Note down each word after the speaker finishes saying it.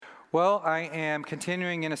Well, I am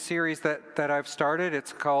continuing in a series that I've started.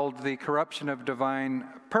 It's called The Corruption of Divine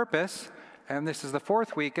Purpose, and this is the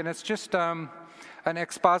fourth week, and it's just an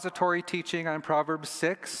expository teaching on Proverbs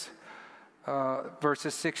 6,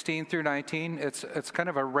 verses 16 through 19. It's kind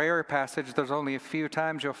of a rare passage. There's only a few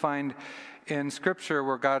times you'll find in Scripture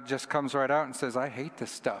where God just comes right out and says, I hate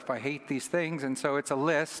this stuff. I hate these things, and so it's a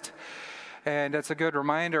list, and it's a good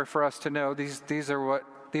reminder for us to know these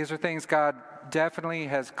are things God definitely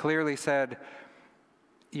has clearly said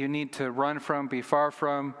you need to run from, be far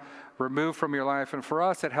from, remove from your life. And for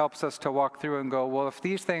us, it helps us to walk through and go, well, if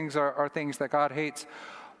these things are things that God hates,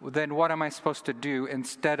 then what am I supposed to do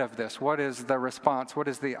instead of this? What is the response? What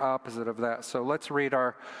is the opposite of that? So let's read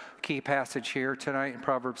our key passage here tonight in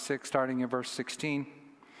Proverbs 6, starting in verse 16.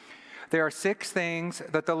 There are 6 things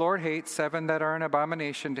that the Lord hates, 7 that are an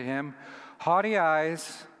abomination to him: haughty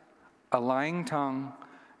eyes, a lying tongue,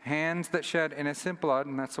 hands that shed innocent blood,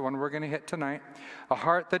 and that's the one we're going to hit tonight, a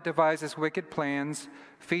heart that devises wicked plans,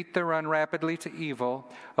 feet that run rapidly to evil,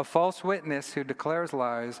 a false witness who declares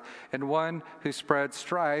lies, and one who spreads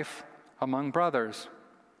strife among brothers.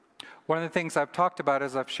 One of the things I've talked about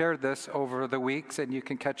as I've shared this over the weeks, and you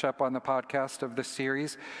can catch up on the podcast of this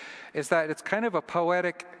series, is that it's kind of a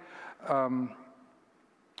poetic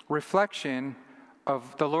reflection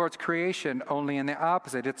of the Lord's creation, only in the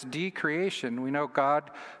opposite. It's decreation. We know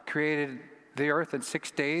God created the earth in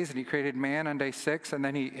 6 days, and he created man on day 6, and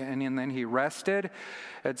then he rested.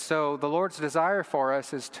 And so the Lord's desire for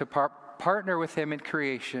us is to partner with him in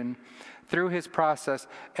creation through his process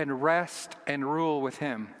and rest and rule with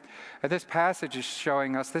him. And this passage is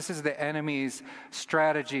showing us this is the enemy's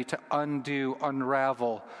strategy to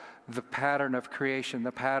unravel the pattern of creation,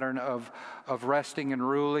 the pattern of resting and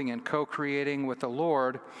ruling and co-creating with the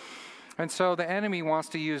Lord. And so the enemy wants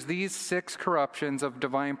to use these 6 corruptions of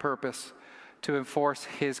divine purpose to enforce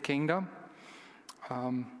his kingdom.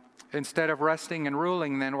 Instead of resting and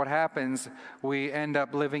ruling, then what happens? We end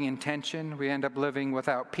up living in tension. We end up living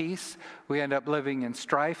without peace. We end up living in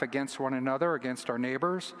strife against one another, against our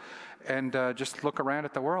neighbors. And just look around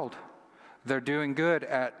at the world. They're doing good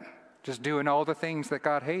at just doing all the things that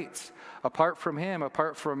God hates, apart from him,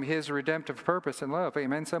 apart from his redemptive purpose and love.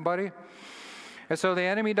 Amen, somebody? And so the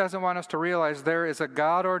enemy doesn't want us to realize there is a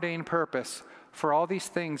God-ordained purpose for all these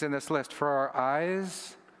things in this list, for our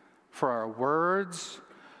eyes, for our words,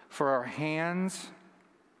 for our hands.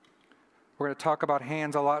 We're going to talk about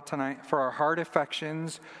hands a lot tonight, for our heart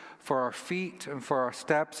affections, for our feet, and for our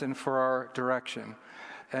steps, and for our direction.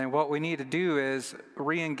 And what we need to do is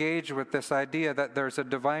re-engage with this idea that there's a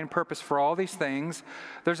divine purpose for all these things.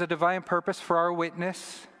 There's a divine purpose for our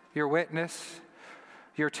witness,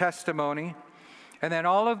 your testimony. And then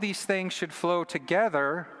all of these things should flow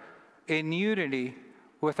together in unity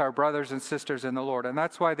with our brothers and sisters in the Lord. And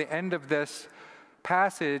that's why the end of this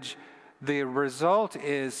passage, the result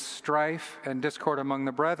is strife and discord among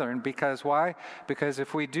the brethren. Because why? Because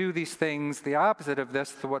if we do these things, the opposite of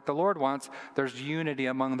this, what the Lord wants, there's unity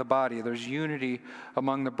among the body. There's unity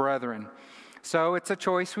among the brethren. So it's a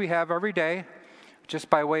choice we have every day, just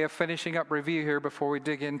by way of finishing up review here before we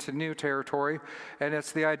dig into new territory. And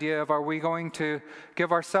it's the idea of, are we going to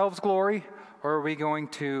give ourselves glory, or are we going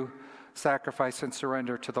to sacrifice and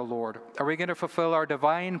surrender to the Lord? Are we going to fulfill our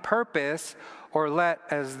divine purpose, or let,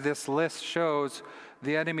 as this list shows,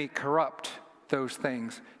 the enemy corrupt those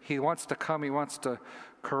things? He wants to come, he wants to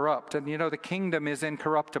corrupt. And you know, the kingdom is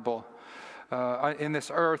incorruptible. In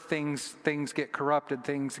this earth, things get corrupted,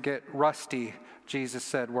 things get rusty, Jesus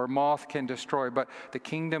said, where moth can destroy. But the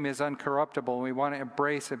kingdom is uncorruptible, and we want to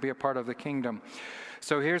embrace and be a part of the kingdom.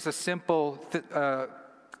 So here's a simple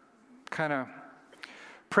kind of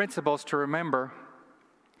principles to remember: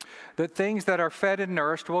 that things that are fed and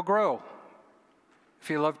nourished will grow. If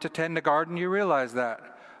you love to tend a garden, you realize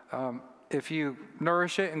that. If you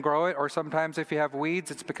nourish it and grow it, or sometimes if you have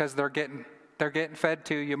weeds, it's because they're getting fed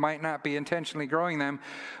to. You might not be intentionally growing them,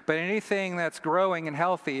 but anything that's growing and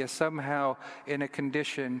healthy is somehow in a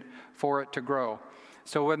condition for it to grow.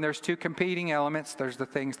 So when there's 2 competing elements, there's the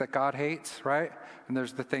things that God hates, right? And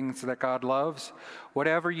there's the things that God loves.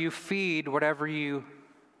 Whatever you feed, whatever you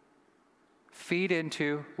feed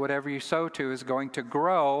into, whatever you sow to, is going to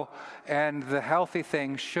grow, and the healthy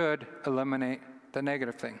thing should eliminate the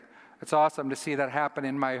negative thing. It's awesome to see that happen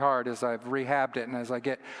in my heart as I've rehabbed it, and as I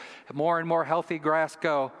get more and more healthy grass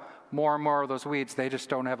go, more and more of those weeds, they just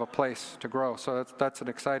don't have a place to grow. So that's an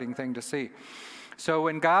exciting thing to see. So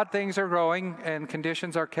when God things are growing and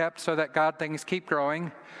conditions are kept so that God things keep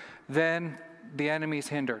growing, then the enemy's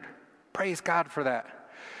hindered. Praise God for that.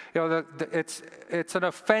 You know, it's an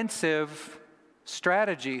offensive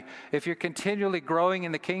strategy. If you're continually growing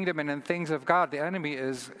in the kingdom and in things of God, the enemy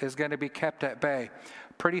is going to be kept at bay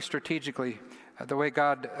pretty strategically, the way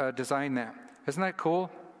God designed that. Isn't that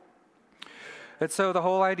cool? And so the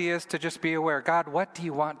whole idea is to just be aware. God, what do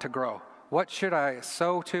you want to grow? What should I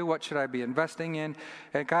sow to? What should I be investing in?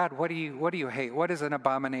 And God, what do you hate? What is an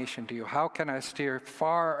abomination to you? How can I steer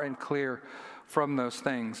far and clear from those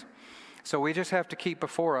things? So we just have to keep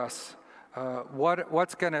before us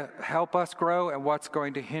what's going to help us grow and what's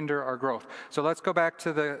going to hinder our growth. So let's go back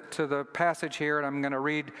to the passage here, and I'm going to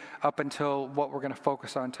read up until what we're going to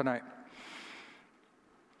focus on tonight.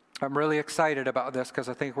 I'm really excited about this because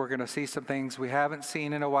I think we're going to see some things we haven't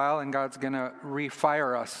seen in a while, and God's going to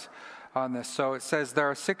refire us on this. So it says,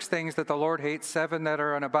 there are 6 things that the Lord hates, 7 that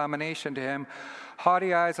are an abomination to him: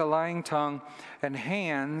 haughty eyes, a lying tongue, and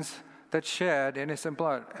hands that shed innocent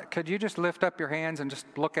blood. Could you just lift up your hands and just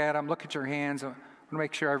look at them? Look at your hands. I want to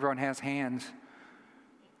make sure everyone has hands.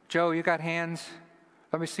 Joe, you got hands?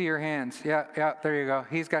 Let me see your hands. Yeah, there you go.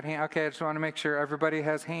 He's got hands. Okay, I just want to make sure everybody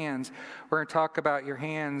has hands. We're going to talk about your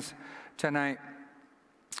hands tonight.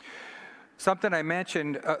 Something I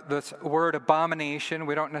mentioned, this word abomination,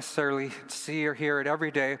 we don't necessarily see or hear it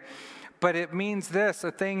every day, but it means this: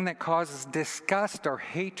 a thing that causes disgust or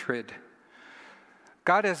hatred.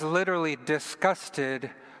 God is literally disgusted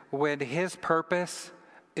when his purpose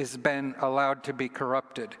has been allowed to be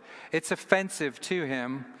corrupted. It's offensive to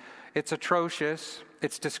him. It's atrocious.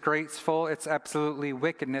 It's disgraceful. It's absolutely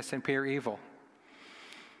wickedness and pure evil.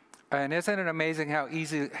 And isn't it amazing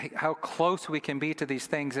how close we can be to these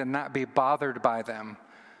things and not be bothered by them?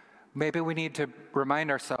 Maybe we need to remind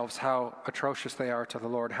ourselves how atrocious they are to the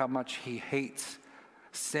Lord, how much he hates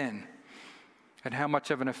sin, and how much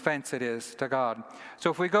of an offense it is to God. So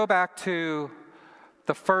if we go back to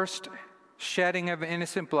the first shedding of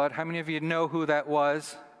innocent blood, how many of you know who that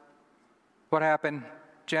was? What happened?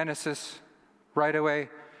 Genesis, right away.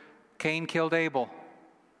 Cain killed Abel,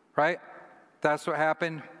 right? That's what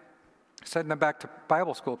happened. Sending them back to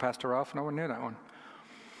Bible school, Pastor Ralph. No one knew that one.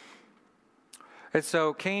 And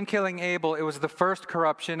so Cain killing Abel, it was the first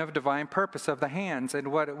corruption of divine purpose of the hands. And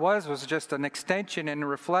what it was just an extension and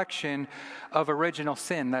reflection of original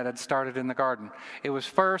sin that had started in the garden. It was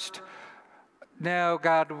first, no,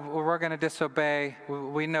 God, we're going to disobey.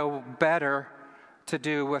 We know better to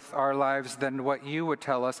do with our lives than what you would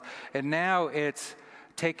tell us. And now it's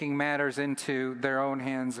taking matters into their own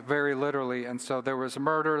hands very literally. And so there was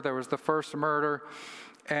murder. There was the first murder.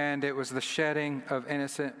 And it was the shedding of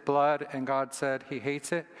innocent blood, and God said he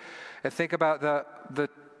hates it. And think about the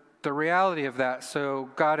reality of that.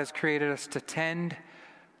 So God has created us to tend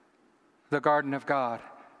the garden of God.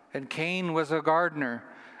 And Cain was a gardener.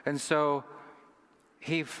 And so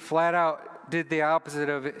he flat out did the opposite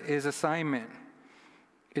of his assignment.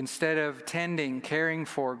 Instead of tending, caring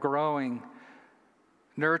for, growing,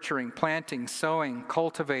 nurturing, planting, sowing,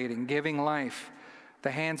 cultivating, giving life,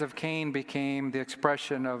 the hands of Cain became the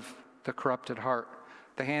expression of the corrupted heart.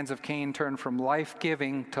 The hands of Cain turned from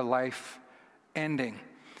life-giving to life-ending.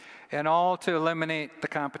 And all to eliminate the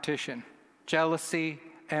competition, jealousy,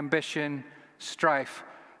 ambition, strife,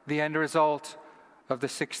 the end result of the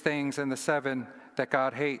 6 things and the 7 that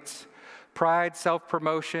God hates. Pride,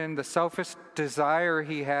 self-promotion, the selfish desire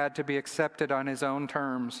he had to be accepted on his own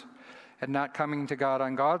terms and not coming to God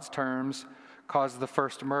on God's terms caused the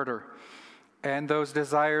first murder. And those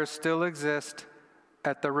desires still exist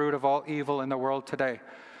at the root of all evil in the world today.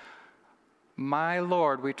 My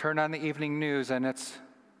Lord, we turn on the evening news and it's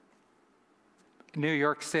New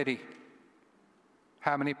York City.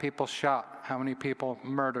 How many people shot? How many people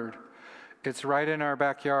murdered? It's right in our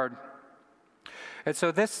backyard. And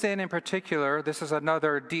so this sin in particular, this is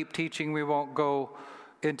another deep teaching. We won't go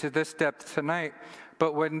into this depth tonight.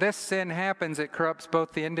 But when this sin happens, it corrupts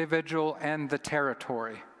both the individual and the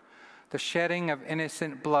territory. The shedding of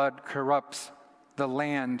innocent blood corrupts the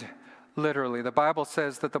land, literally. The Bible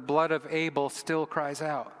says that the blood of Abel still cries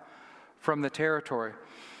out from the territory.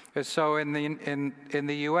 And so in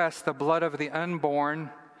the U.S., the blood of the unborn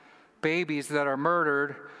babies that are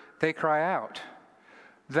murdered, they cry out.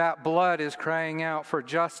 That blood is crying out for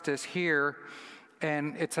justice here,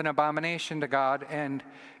 and it's an abomination to God, and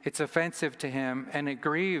it's offensive to him, and it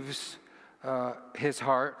grieves his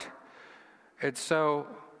heart. And so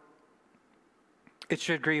it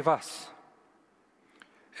should grieve us.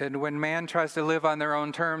 And when man tries to live on their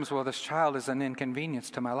own terms, well, this child is an inconvenience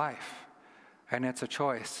to my life. And it's a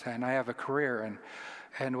choice. And I have a career.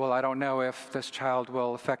 And well, I don't know if this child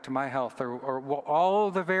will affect my health. Or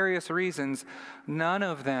all the various reasons, none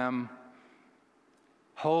of them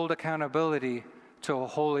hold accountability to a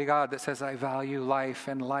holy God that says, I value life,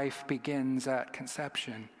 and life begins at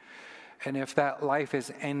conception. And if that life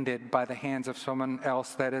is ended by the hands of someone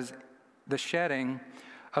else, that is the shedding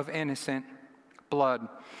of innocent blood.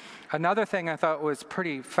 Another thing I thought was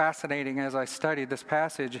pretty fascinating as I studied this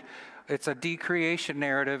passage, it's a decreation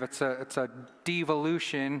narrative. It's a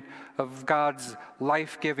devolution of God's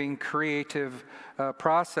life-giving, creative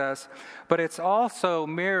process. But it also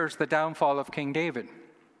mirrors the downfall of King David.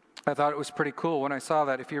 I thought it was pretty cool when I saw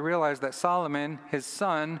that. If you realize that Solomon, his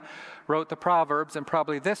son, wrote the Proverbs, and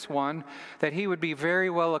probably this one, that he would be very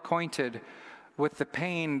well acquainted with the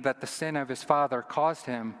pain that the sin of his father caused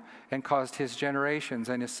him and caused his generations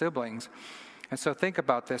and his siblings. And so think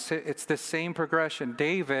about this. It's the same progression.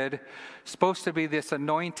 David, supposed to be this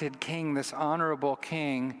anointed king, this honorable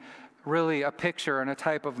king, really a picture and a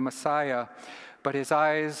type of Messiah, but his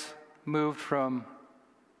eyes moved from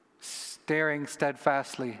staring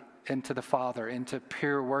steadfastly into the Father, into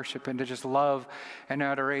pure worship, into just love and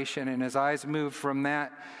adoration. And his eyes moved from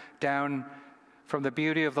that down from the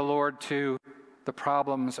beauty of the Lord to the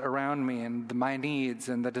problems around me and my needs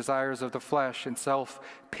and the desires of the flesh and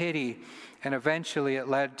self-pity. And eventually it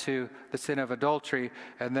led to the sin of adultery.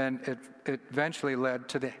 And then it eventually led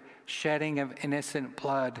to the shedding of innocent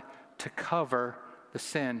blood to cover the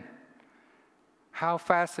sin. How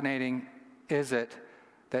fascinating is it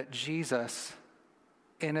that Jesus'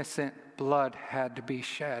 innocent blood had to be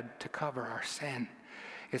shed to cover our sin?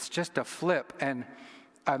 It's just a flip. And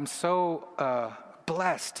I'm so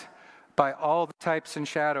blessed by all the types and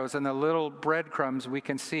shadows and the little breadcrumbs we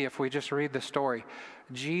can see if we just read the story.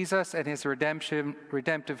 Jesus and his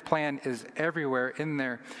redemptive plan is everywhere in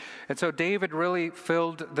there. And so David really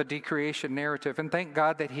filled the decreation narrative. And thank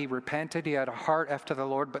God that he repented. He had a heart after the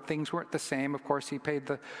Lord, but things weren't the same. Of course, he paid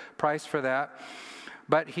the price for that.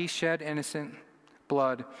 But he shed innocent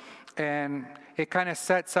blood. And it kind of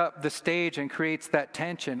sets up the stage and creates that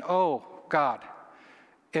tension. Oh, God,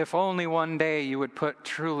 if only one day you would put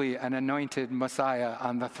truly an anointed Messiah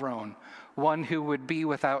on the throne, one who would be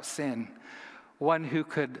without sin, one who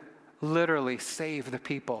could literally save the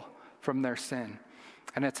people from their sin.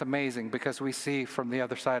 And it's amazing because we see from the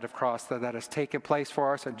other side of the cross that has taken place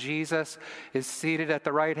for us. And Jesus is seated at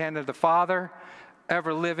the right hand of the Father,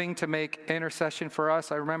 ever living to make intercession for us.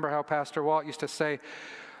 I remember how Pastor Walt used to say,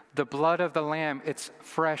 the blood of the Lamb, it's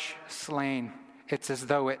fresh slain. It's as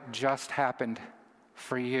though it just happened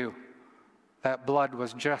for you. That blood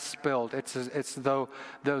was just spilled. It's as though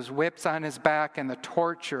those whips on his back and the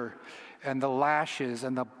torture and the lashes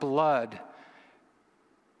and the blood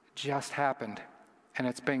just happened. And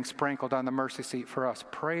it's being sprinkled on the mercy seat for us.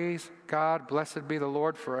 Praise God. Blessed be the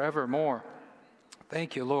Lord forevermore.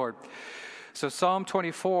 Thank you, Lord. So Psalm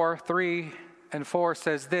 24, 3 and 4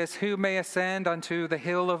 says this, who may ascend unto the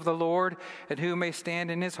hill of the Lord, and who may stand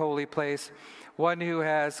in his holy place? One who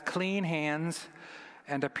has clean hands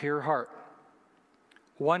and a pure heart.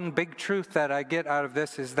 One big truth that I get out of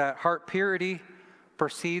this is that heart purity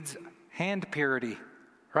precedes hand purity,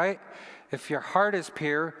 right? If your heart is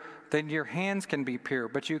pure, then your hands can be pure,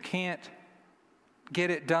 but you can't get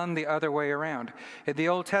it done the other way around. In the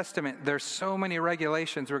Old Testament, there's so many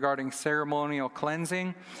regulations regarding ceremonial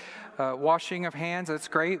cleansing, washing of hands. That's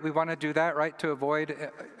great. We want to do that, right, to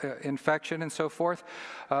avoid infection and so forth.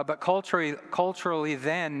 But culturally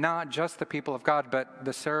then, not just the people of God, but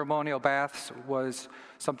the ceremonial baths was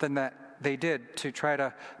something that they did to try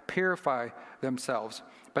to purify themselves.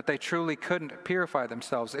 But they truly couldn't purify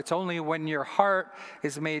themselves. It's only when your heart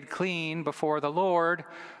is made clean before the Lord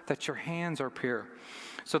that your hands are pure.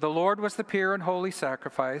 So the Lord was the pure and holy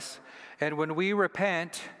sacrifice. And when we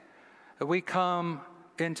repent, we come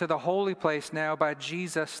into the holy place now by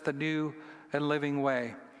Jesus, the new and living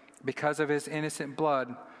way. Because of his innocent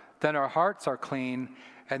blood, then our hearts are clean,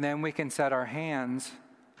 and then we can set our hands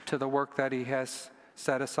to the work that he has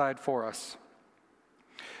set aside for us.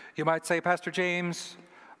 You might say, Pastor James,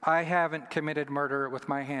 I haven't committed murder with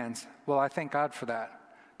my hands. Well, I thank God for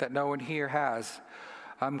that no one here has.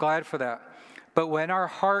 I'm glad for that. But when our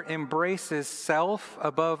heart embraces self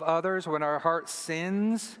above others, when our heart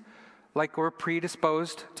sins like we're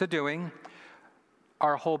predisposed to doing,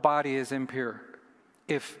 our whole body is impure.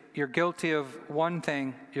 If you're guilty of one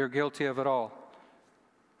thing, you're guilty of it all.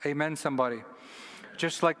 Amen, somebody.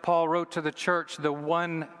 Just like Paul wrote to the church, the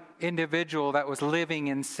one individual that was living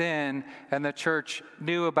in sin and the church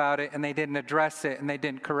knew about it and they didn't address it and they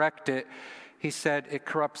didn't correct it, he said it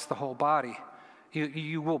corrupts the whole body.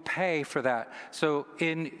 You will pay for that. So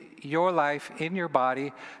in your life, in your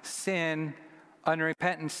body, sin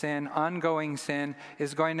unrepentant sin, ongoing sin,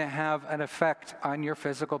 is going to have an effect on your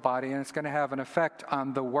physical body, and it's going to have an effect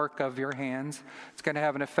on the work of your hands. It's going to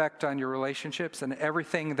have an effect on your relationships and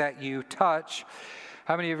everything that you touch.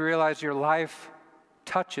 How many of you realize your life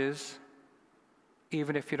touches,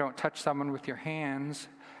 even if you don't touch someone with your hands?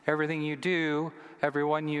 Everything you do,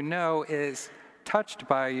 everyone you know is touched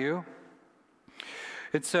by you.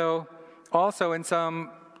 And so, also in some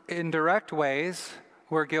indirect ways,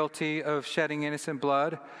 we're guilty of shedding innocent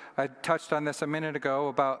blood. I touched on this a minute ago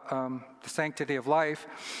about the sanctity of life.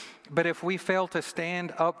 But if we fail to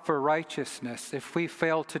stand up for righteousness, if we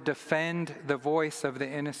fail to defend the voice of the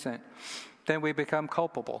innocent, then we become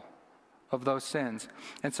culpable of those sins.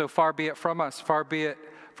 And so far be it from us, far be it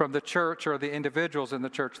from the church or the individuals in the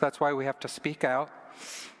church. That's why we have to speak out.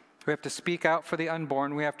 We have to speak out for the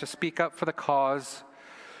unborn. We have to speak up for the cause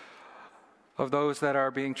of those that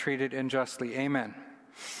are being treated unjustly. Amen.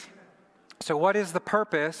 So what is the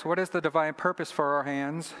purpose? What is the divine purpose for our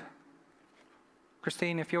hands?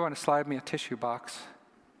 Christine, if you want to slide me a tissue box.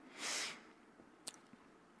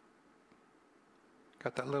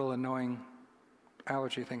 Got that little annoying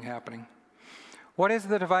allergy thing happening. What is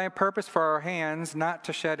the divine purpose for our hands not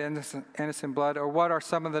to shed innocent blood, or what are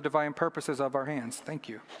some of the divine purposes of our hands? Thank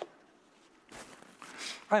you.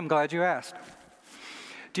 I'm glad you asked.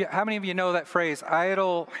 How many of you know that phrase,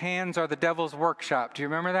 idle hands are the devil's workshop? Do you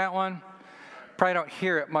remember that one? Probably don't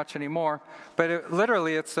hear it much anymore, but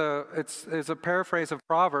it's a paraphrase of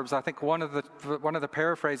Proverbs. I think one of the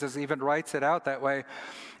paraphrases even writes it out that way.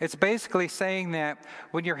 It's basically saying that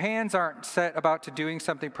when your hands aren't set about to doing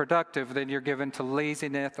something productive, then you're given to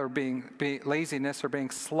laziness or being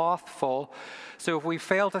slothful. So if we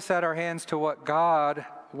fail to set our hands to what God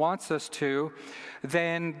wants us to,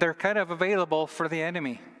 then they're kind of available for the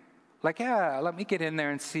enemy. Like, yeah, let me get in there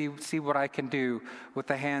and see what I can do with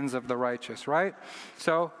the hands of the righteous, right?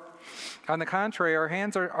 So, on the contrary, our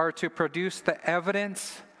hands are to produce the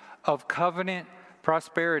evidence of covenant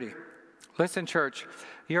prosperity. Listen, church,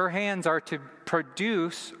 your hands are to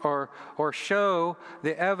produce or show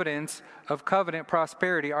the evidence of covenant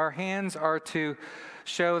prosperity. Our hands are to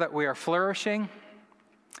show that we are flourishing,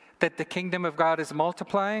 that the kingdom of God is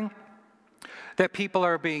multiplying, that people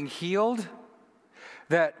are being healed,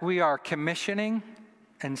 that we are commissioning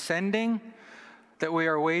and sending, that we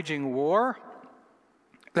are waging war,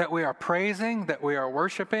 that we are praising, that we are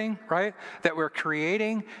worshiping, right? That we're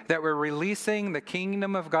creating, that we're releasing the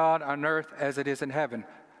kingdom of God on earth as it is in heaven.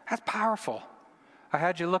 That's powerful. I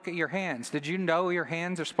had you look at your hands. Did you know your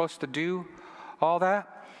hands are supposed to do all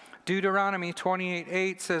that? Deuteronomy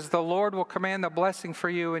 28:8 says, "The Lord will command the blessing for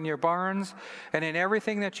you in your barns and in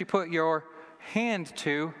everything that you put your hand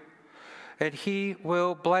to, and he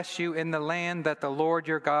will bless you in the land that the Lord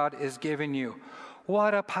your God is giving you."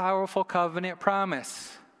 What a powerful covenant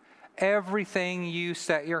promise. Everything you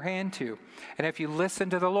set your hand to. And if you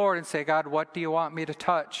listen to the Lord and say, "God, what do you want me to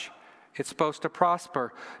touch?" It's supposed to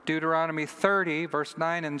prosper. Deuteronomy 30, verse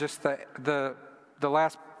 9, and just the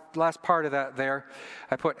last part of that there,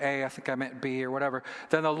 I put A, I think I meant B or whatever.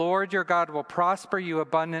 "Then the Lord your God will prosper you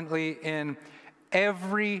abundantly in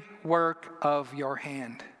every work of your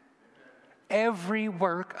hand." Every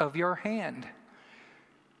work of your hand.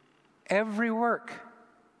 Every work.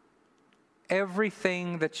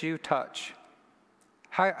 Everything that you touch.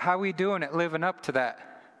 How are we doing it, living up to that?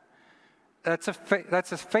 That's a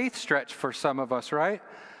faith stretch for some of us, right?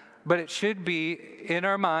 But it should be in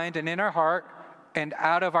our mind and in our heart and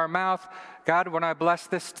out of our mouth. "God, when I bless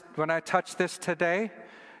this, when I touch this today,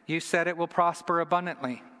 you said it will prosper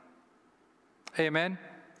abundantly." Amen?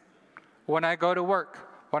 When I go to work,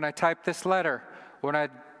 when I type this letter, when I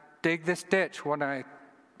dig this ditch, when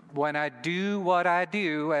I do what I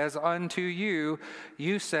do as unto you,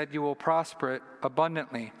 you said you will prosper it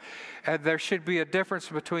abundantly. And there should be a difference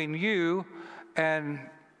between you and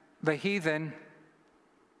the heathen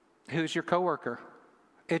who's your coworker.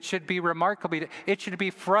 It should be it should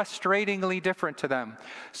be frustratingly different to them.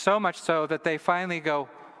 So much so that they finally go,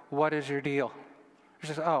 "What is your deal?" He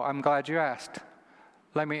says, "Oh, I'm glad you asked.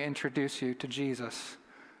 Let me introduce you to Jesus,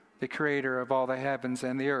 the creator of all the heavens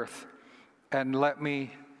and the earth. And let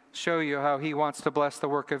me show you how he wants to bless the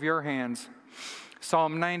work of your hands."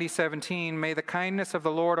 Psalm 90:17, "May the kindness of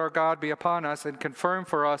the Lord our God be upon us and confirm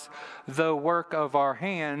for us the work of our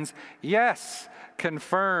hands." Yes,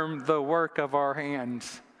 confirm the work of our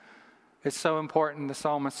hands. It's so important. The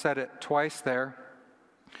psalmist said it twice there.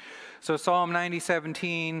 So Psalm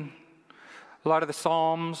 90:17, a lot of the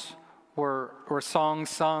Psalms were songs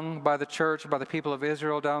sung by the church, by the people of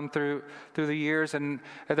Israel down through the years, and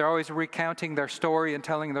they're always recounting their story and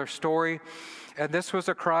telling their story. And this was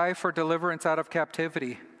a cry for deliverance out of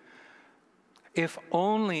captivity. If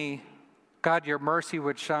only, God, your mercy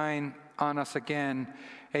would shine on us again,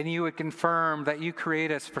 and you would confirm that you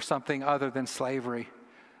create us for something other than slavery.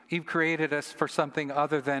 You've created us for something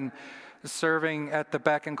other than serving at the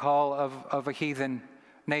beck and call of a heathen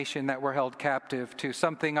nation that we're held captive to,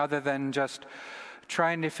 something other than just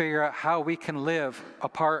trying to figure out how we can live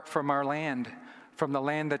apart from our land, from the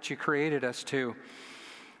land that you created us to.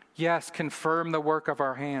 Yes, confirm the work of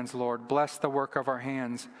our hands, Lord. Bless the work of our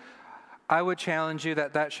hands. I would challenge you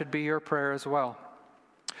that should be your prayer as well.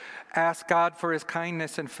 Ask God for his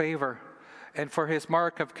kindness and favor, and for his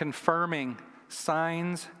mark of confirming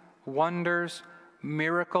signs, wonders,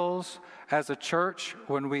 miracles as a church,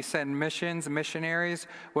 when we send missionaries,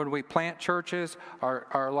 when we plant churches,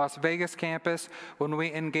 our Las Vegas campus, when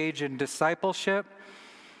we engage in discipleship.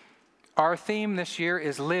 Our theme this year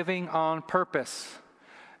is living on purpose.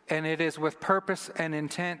 And it is with purpose and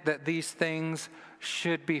intent that these things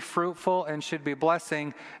should be fruitful and should be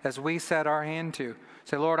blessing as we set our hand to.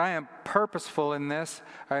 Say, Lord, I am purposeful in this.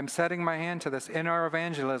 I am setting my hand to this in our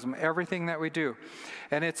evangelism, everything that we do.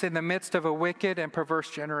 And it's in the midst of a wicked and perverse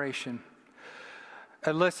generation.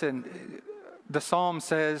 And listen, the psalm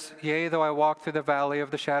says, yea, though I walk through the valley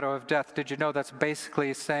of the shadow of death. Did you know that's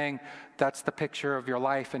basically saying that's the picture of your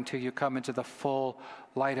life until you come into the full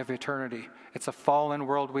light of eternity? It's a fallen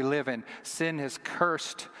world we live in. Sin has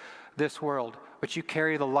cursed this world, but you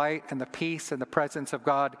carry the light and the peace and the presence of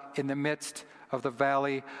God in the midst of the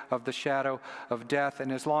valley of the shadow of death.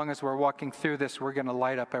 And as long as we're walking through this, we're going to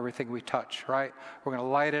light up everything we touch, right? We're going to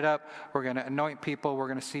light it up. We're going to anoint people. We're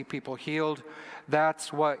going to see people healed.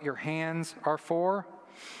 That's what your hands are for.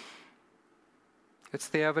 It's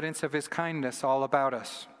the evidence of his kindness all about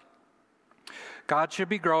us. God should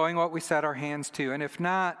be growing what we set our hands to. And if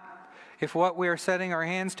not, if what we are setting our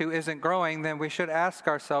hands to isn't growing, then we should ask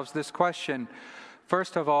ourselves this question.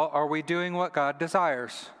 First of all, are we doing what God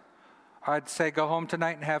desires? I'd say go home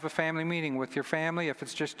tonight and have a family meeting with your family. If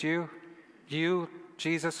it's just you,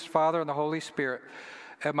 Jesus, Father, and the Holy Spirit.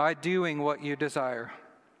 Am I doing what you desire?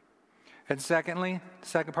 And secondly,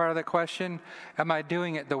 second part of that question, am I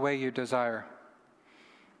doing it the way you desire?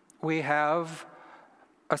 We have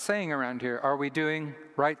a saying around here. Are we doing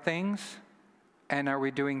right things? And are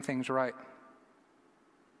we doing things right?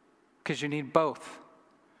 Because you need both.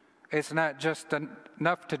 It's not just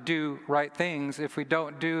enough to do right things. If we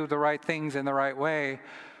don't do the right things in the right way,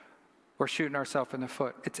 we're shooting ourselves in the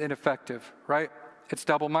foot. It's ineffective, right? It's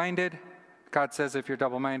double-minded. God says if you're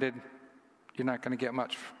double-minded, you're not going to get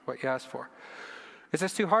much what you ask for. Is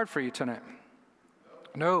this too hard for you tonight?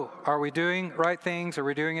 No. Are we doing right things? Are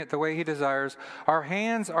we doing it the way he desires? Our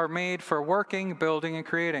hands are made for working, building, and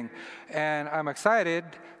creating. And I'm excited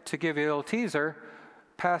to give you a little teaser.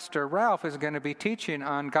 Pastor Ralph is going to be teaching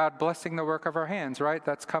on God blessing the work of our hands, right?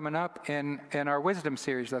 That's coming up in our wisdom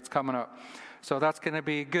series that's coming up. So that's going to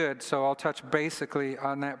be good. So I'll touch basically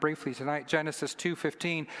on that briefly tonight. Genesis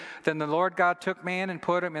 2:15. Then the Lord God took man and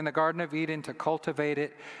put him in the Garden of Eden to cultivate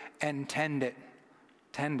it and tend it.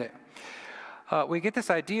 Tend it. We get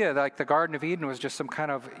this idea that like the Garden of Eden was just some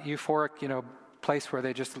kind of euphoric, place where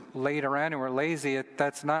they just laid around and were lazy.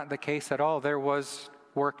 That's not the case at all. There was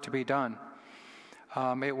work to be done.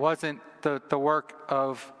 It wasn't the work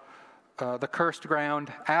of the cursed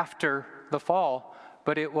ground after the fall,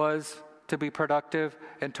 but it was to be productive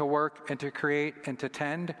and to work and to create and to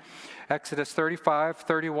tend. Exodus 35,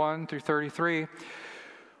 31 through 33.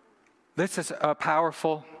 This is a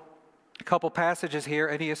powerful couple passages here.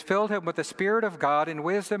 And he has filled him with the Spirit of God in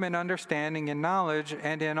wisdom and understanding and knowledge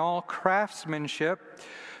and in all craftsmanship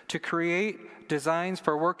to create designs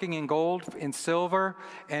for working in gold, in silver,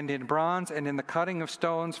 and in bronze, and in the cutting of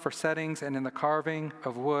stones for settings, and in the carving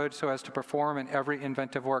of wood, so as to perform in every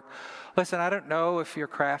inventive work. Listen, I don't know if you're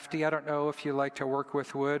crafty. I don't know if you like to work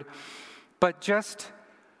with wood. But just,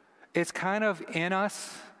 it's kind of in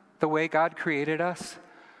us, the way God created us.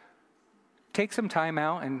 Take some time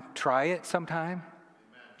out and try it sometime.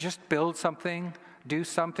 Amen. Just build something, do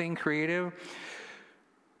something creative.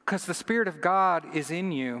 Because the Spirit of God is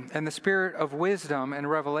in you, and the Spirit of wisdom and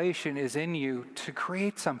revelation is in you to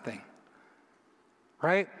create something,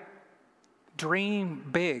 right? Dream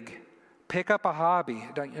big. Pick up a hobby.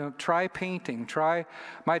 Try painting.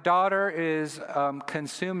 My daughter is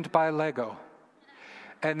consumed by Lego.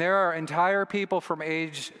 And there are entire people from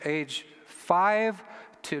age 5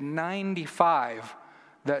 to 95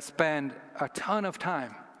 that spend a ton of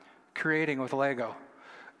time creating with Lego.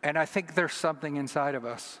 And I think there's something inside of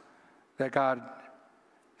us that God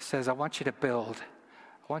says, I want you to build.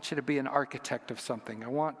 I want you to be an architect of something. I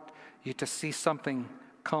want you to see something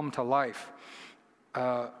come to life.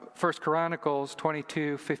 1 Chronicles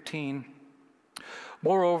 22:15.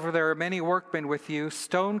 Moreover, there are many workmen with you,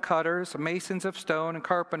 stone cutters, masons of stone, and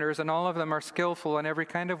carpenters, and all of them are skillful in every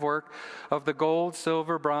kind of work. Of the gold,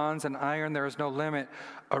 silver, bronze, and iron there is no limit.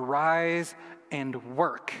 Arise and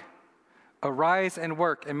work. Arise and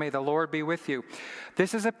work, and may the Lord be with you.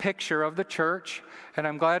 This is a picture of the church, and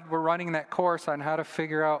I'm glad we're running that course on how to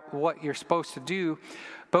figure out what you're supposed to do.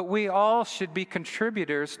 But we all should be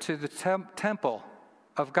contributors to the temple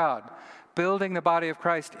of God, building the body of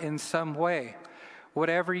Christ in some way.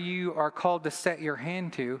 Whatever you are called to set your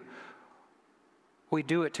hand to, we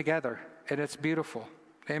do it together, and it's beautiful.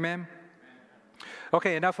 Amen?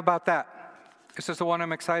 Okay, enough about that. This is the one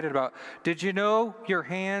I'm excited about. Did you know your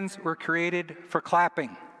hands were created for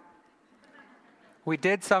clapping? We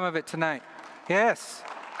did some of it tonight. Yes,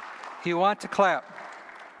 you want to clap.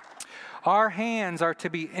 Our hands are to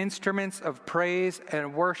be instruments of praise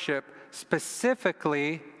and worship,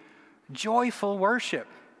 specifically joyful worship.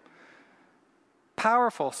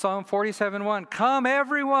 Powerful. Psalm 47:1. Come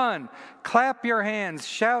everyone, clap your hands,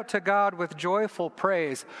 shout to God with joyful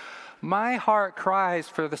praise. My heart cries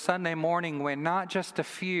for the Sunday morning when not just a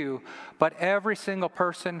few, but every single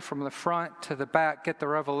person from the front to the back get the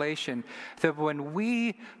revelation that when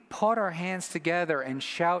we put our hands together and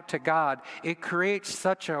shout to God, it creates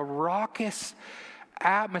such a raucous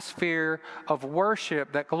atmosphere of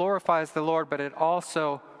worship that glorifies the Lord, but it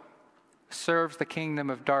also serves the kingdom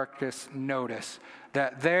of darkness notice.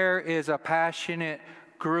 That there is a passionate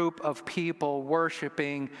group of people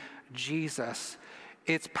worshiping Jesus.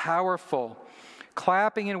 It's powerful.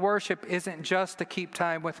 Clapping in worship isn't just to keep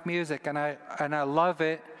time with music, and I love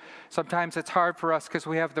it. Sometimes it's hard for us because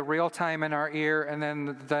we have the real time in our ear, and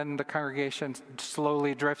then the congregation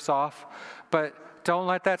slowly drifts off. But don't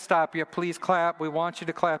let that stop you. Please clap. We want you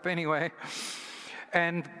to clap anyway.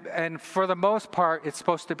 And for the most part, it's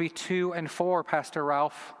supposed to be 2 and 4, Pastor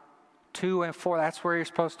Ralph. 2 and 4, that's where you're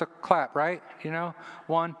supposed to clap, right?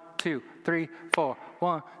 1, 2, 3, 4,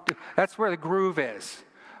 1, 2. That's where the groove is.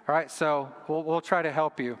 All right, so we'll try to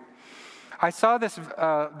help you. I saw this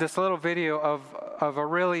little video of a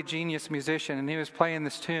really genius musician, and he was playing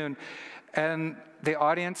this tune, and the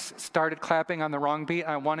audience started clapping on the wrong beat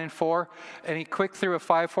on 1 and 4, and he quick threw a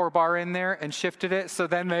 5/4 bar in there and shifted it, so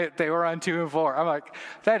then they were on 2 and 4. I'm like,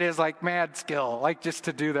 that is like mad skill, like just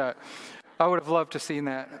to do that. I would have loved to have seen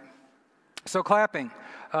that. So clapping,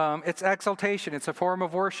 it's exaltation. It's a form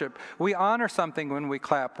of worship. We honor something when we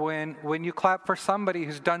clap. When you clap for somebody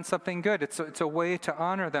who's done something good, it's a way to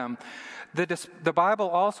honor them. The Bible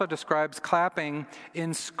also describes clapping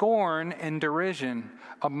in scorn and derision,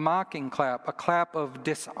 a mocking clap, a clap of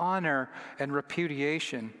dishonor and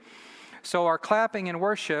repudiation. So our clapping in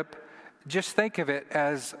worship, just think of it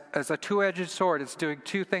as a two-edged sword. It's doing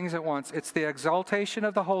two things at once. It's the exaltation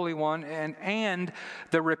of the Holy One and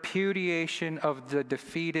the repudiation of the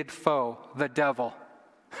defeated foe, the devil.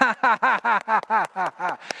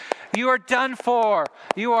 You are done for.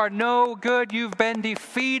 You are no good. You've been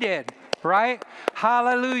defeated. Right?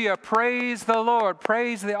 Hallelujah. Praise the Lord.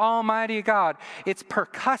 Praise the Almighty God. It's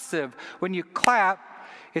percussive. When you clap,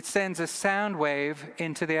 it sends a sound wave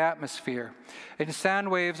into the atmosphere. And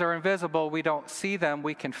sound waves are invisible. We don't see them.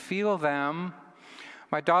 We can feel them.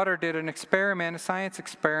 My daughter did an experiment, a science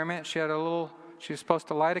experiment. She was supposed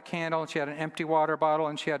to light a candle, and she had an empty water bottle,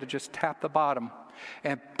 and she had to just tap the bottom.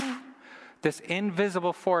 And poof, this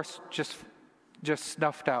invisible force just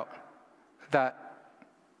snuffed out that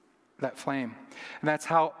flame. And that's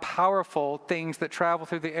how powerful things that travel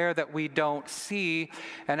through the air that we don't see.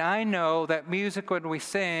 And I know that music when we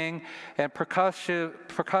sing and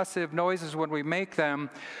percussive noises when we make them,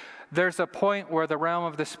 there's a point where the realm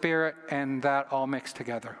of the Spirit and that all mix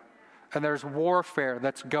together. And there's warfare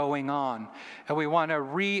that's going on. And we want to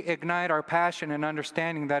reignite our passion and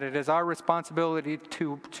understanding that it is our responsibility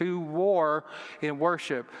to war in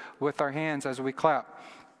worship with our hands as we clap.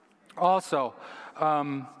 Also,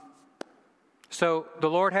 so the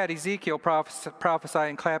Lord had Ezekiel prophesy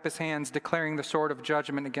and clap his hands, declaring the sword of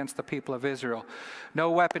judgment against the people of Israel. No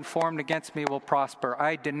weapon formed against me will prosper.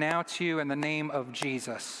 I denounce you in the name of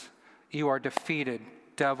Jesus. You are defeated,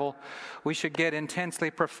 devil. We should get intensely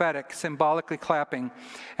prophetic, symbolically clapping.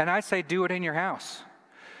 And I say do it in your house.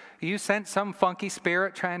 You sense some funky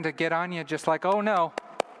spirit trying to get on you, just like, oh no,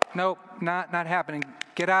 nope, not happening.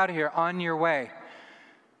 Get out of here, on your way.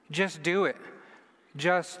 Just do it.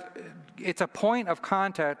 It's a point of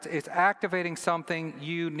contact. It's activating something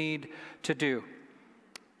you need to do.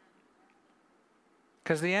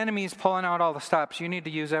 Because the enemy's pulling out all the stops. You need to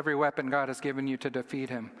use every weapon God has given you to defeat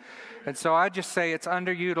him. And so I just say it's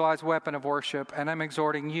underutilized weapon of worship, and I'm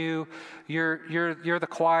exhorting you. You're the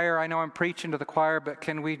choir. I know I'm preaching to the choir, but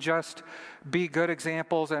can we just be good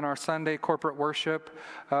examples in our Sunday corporate worship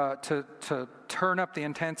to turn up the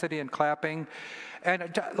intensity and clapping?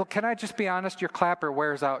 And can I just be honest? Your clapper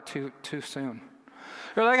wears out too soon.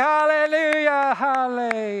 You're like, hallelujah,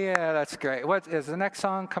 hallelujah. That's great. What is the next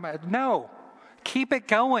song coming? No. Keep it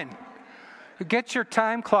going. Get your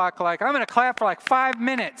time clock like, I'm going to clap for like 5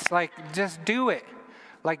 minutes. Like, just do it.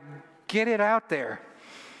 Like, get it out there.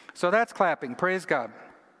 So that's clapping. Praise God.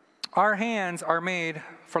 Our hands are made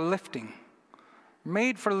for lifting.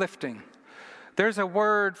 Made for lifting. There's a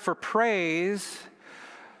word for praise,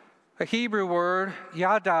 a Hebrew word,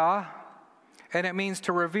 yada, and it means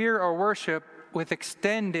to revere or worship with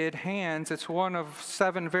extended hands. It's one of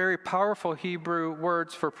 7 very powerful Hebrew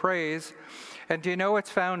words for praise. And do you know it's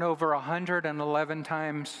found over 111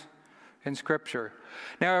 times in Scripture?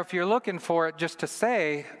 Now, if you're looking for it just to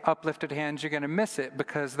say uplifted hands, you're going to miss it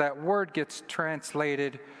because that word gets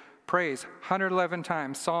translated praise 111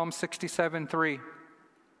 times. Psalm 67:3.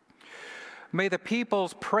 May the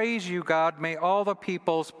peoples praise you, God. May all the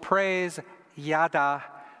peoples praise yada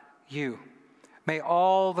you. May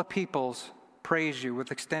all the peoples praise you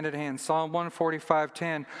with extended hands. Psalm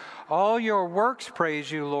 145:10. All your works praise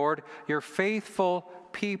you, Lord. Your faithful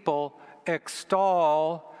people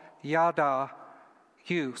extol yada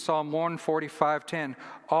you. Psalm 145:10.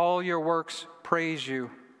 All your works praise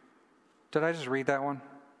you. Did I just read that one?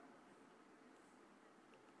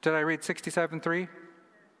 Did I read 67:3?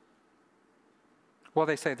 Well,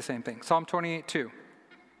 they say the same thing. Psalm 28:2.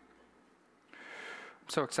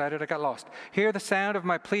 So excited I got lost. Hear the sound of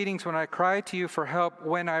my pleadings when I cry to you for help,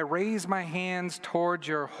 when I raise my hands towards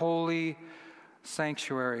your holy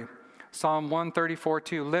sanctuary. Psalm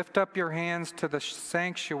 134:2. Lift up your hands to the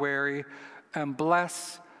sanctuary and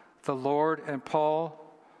bless the Lord. And Paul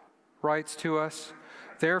writes to us,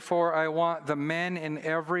 therefore I want the men in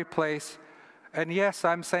every place, and yes,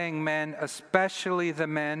 I'm saying men, especially the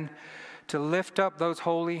men, to lift up those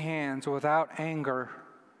holy hands without anger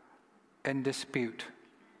and dispute.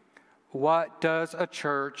 What does a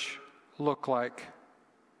church look like?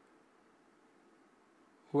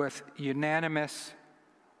 With unanimous,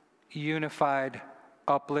 unified,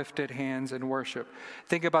 uplifted hands in worship.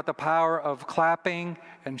 Think about the power of clapping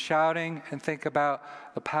and shouting, and think about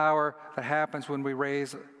the power that happens when we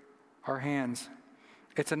raise our hands.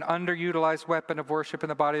 It's an underutilized weapon of worship in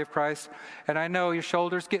the body of Christ. And I know your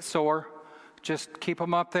shoulders get sore. Just keep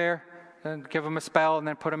them up there and give them a spell and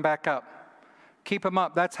then put them back up. Keep them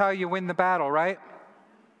up. That's how you win the battle, right?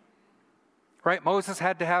 Right? Moses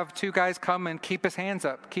had to have 2 guys come and keep his hands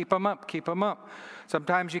up. Keep them up. Keep them up.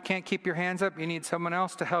 Sometimes you can't keep your hands up. You need someone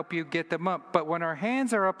else to help you get them up. But when our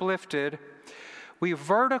hands are uplifted, we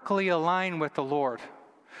vertically align with the Lord.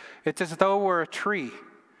 It's as though we're a tree.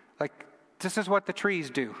 Like, this is what the trees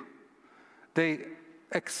do. They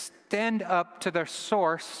extend up to their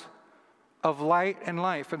source of light and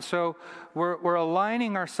life. And so we're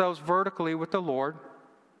aligning ourselves vertically with the Lord.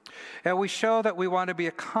 And we show that we want to be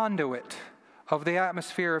a conduit of the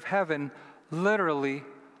atmosphere of heaven, literally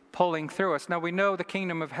pulling through us. Now we know the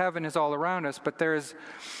kingdom of heaven is all around us, but there's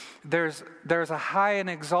a high and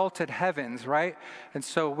exalted heavens, right? And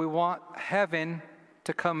so we want heaven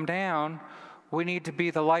to come down. We need to be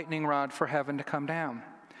the lightning rod for heaven to come down.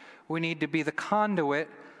 We need to be the conduit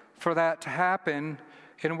for that to happen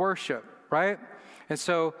in worship, right? And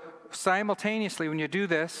so simultaneously when you do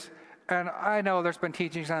this, and I know there's been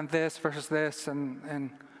teachings on this versus this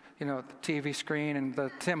and you know, the TV screen and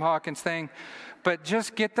the Tim Hawkins thing, but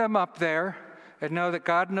just get them up there and know that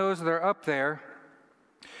God knows they're up there.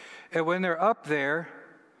 And when they're up there,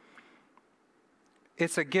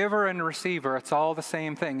 it's a giver and a receiver. It's all the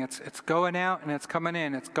same thing. It's going out and it's coming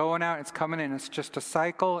in. It's going out, it's coming in. It's just a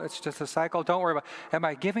cycle. It's just a cycle. Don't worry about, am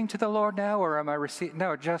I giving to the Lord now or am I receiving?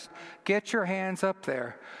 No, just get your hands up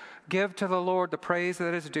there. Give to the Lord the praise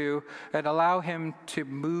that is due and allow him to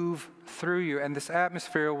move through you. And this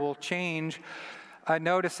atmosphere will change. I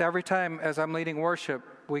notice every time as I'm leading worship,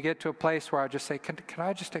 we get to a place where I just say, can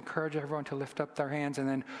I just encourage everyone to lift up their hands? And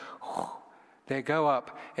then they go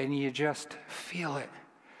up and you just feel it.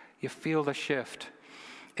 You feel the shift.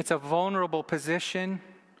 It's a vulnerable position.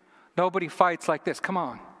 Nobody fights like this. Come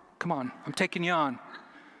on, I'm taking you on.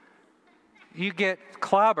 You get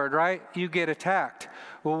clobbered, right? You get attacked.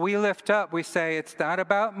 Well, we lift up, we say, it's not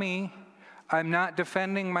about me. I'm not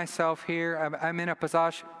defending myself here. I'm in a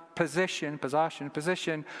position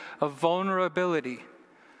of vulnerability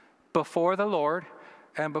before the Lord,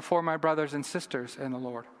 and before my brothers and sisters in the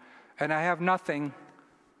Lord. And I have nothing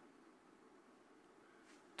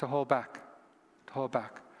to hold back.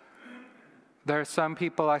 There are some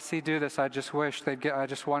people I see do this. I just wish I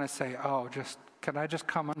just want to say, can I just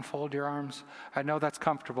come unfold your arms? I know that's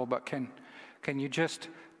comfortable, but can you just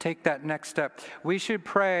take that next step? We should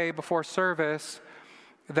pray before service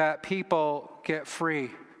that people get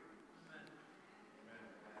free.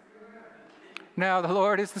 Now, the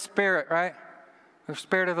Lord is the Spirit, right? The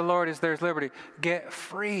Spirit of the Lord is there's liberty. Get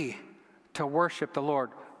free to worship the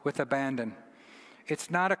Lord with abandon. It's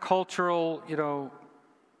not a cultural,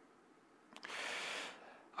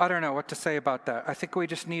 I don't know what to say about that. I think we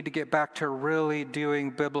just need to get back to really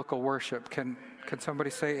doing biblical worship. Can somebody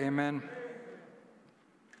say amen?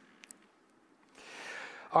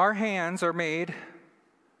 Our hands are made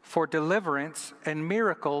for deliverance and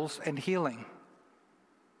miracles and healing.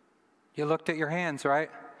 You looked at your hands, right?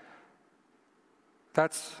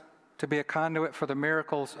 That's to be a conduit for the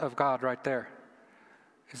miracles of God right there.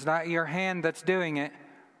 It's not your hand that's doing it,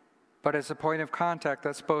 but it's a point of contact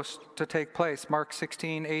that's supposed to take place. Mark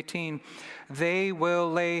 16:18. They will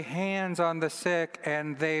lay hands on the sick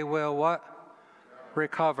and they will what?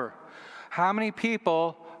 Recover. How many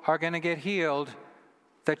people are going to get healed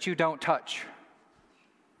that you don't touch?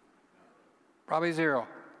 Probably zero.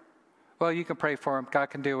 Well, you can pray for them. God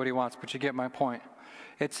can do what he wants, but you get my point.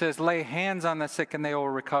 It says lay hands on the sick and they will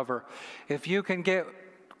recover. If you can get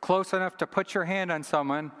close enough to put your hand on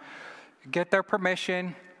someone, get their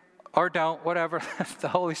permission, or don't, whatever the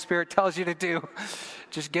Holy Spirit tells you to do.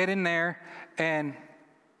 Just get in there and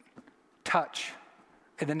touch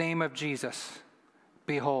in the name of Jesus.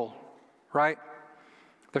 Be whole, right?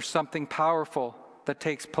 There's something powerful that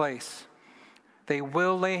takes place. They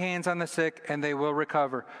will lay hands on the sick and they will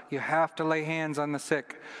recover. You have to lay hands on the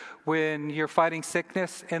sick. When you're fighting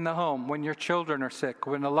sickness in the home, when your children are sick,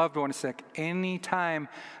 when a loved one is sick, any time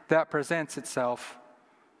that presents itself,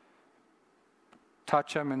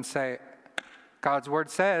 touch them and say, God's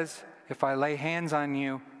word says, if I lay hands on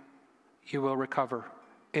you, you will recover.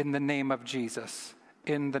 In the name of Jesus.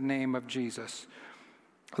 In the name of Jesus.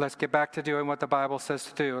 Let's get back to doing what the Bible says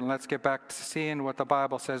to do, and let's get back to seeing what the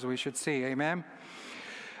Bible says we should see. Amen?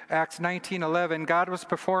 Acts 19:11, God was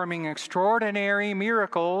performing extraordinary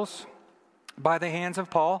miracles by the hands of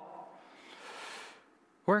Paul.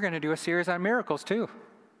 We're going to do a series on miracles too.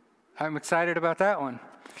 I'm excited about that one.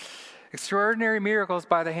 Extraordinary miracles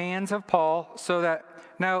by the hands of Paul, so that,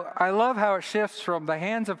 now I love how it shifts from the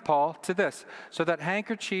hands of Paul to this, so that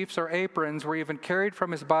handkerchiefs or aprons were even carried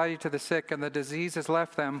from his body to the sick, and the diseases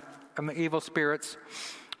left them, and the evil spirits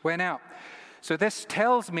went out. So this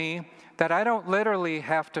tells me that I don't literally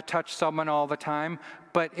have to touch someone all the time,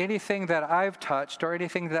 but anything that I've touched or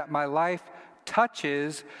anything that my life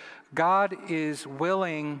touches, God is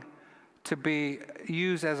willing to be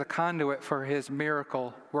used as a conduit for his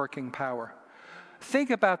miracle working power.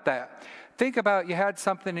 Think about that. Think about you had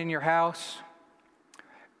something in your house,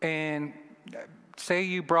 and say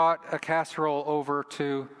you brought a casserole over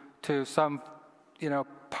to some,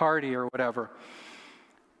 party or whatever.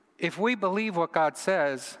 If we believe what God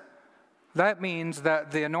says, that means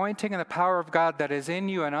that the anointing and the power of God that is in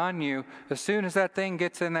you and on you, as soon as that thing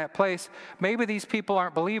gets in that place, maybe these people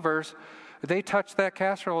aren't believers, they touch that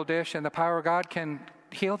casserole dish and the power of God can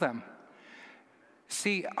heal them.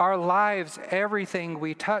 See, our lives, everything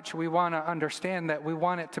we touch, we want to understand that we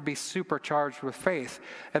want it to be supercharged with faith.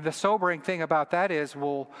 And the sobering thing about that is,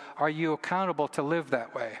 well, are you accountable to live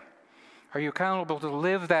that way? Are you accountable to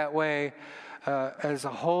live that way as a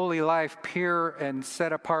holy life, pure and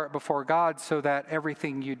set apart before God, so that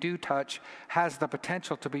everything you do touch has the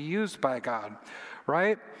potential to be used by God,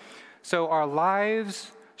 right? So our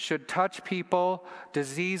lives should touch people,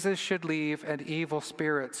 diseases should leave, and evil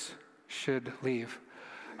spirits should leave.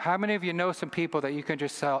 How many of you know some people that you can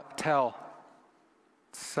just tell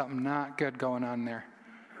something not good going on there?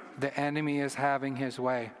 The enemy is having his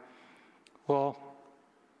way. Well,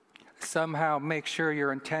 somehow make sure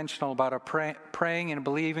you're intentional about praying and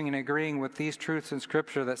believing and agreeing with these truths in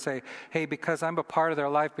Scripture that say, hey, because I'm a part of their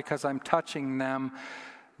life, because I'm touching them,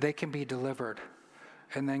 they can be delivered.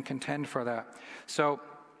 And then contend for that. So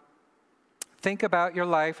think about your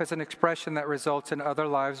life as an expression that results in other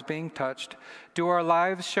lives being touched. Do our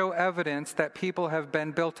lives show evidence that people have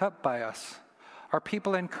been built up by us? Are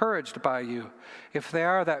people encouraged by you? If they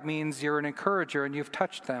are, that means you're an encourager and you've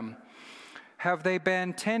touched them. Have they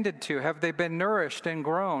been tended to? Have they been nourished and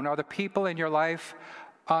grown? Are the people in your life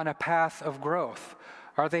on a path of growth?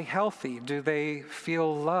 Are they healthy? Do they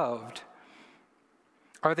feel loved?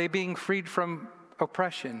 Are they being freed from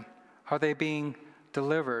oppression? Are they being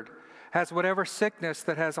delivered? Has whatever sickness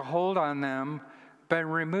that has a hold on them been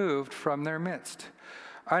removed from their midst?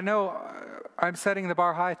 I know I'm setting the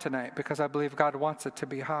bar high tonight because I believe God wants it to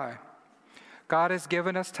be high. God has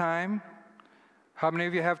given us time. How many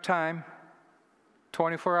of you have time?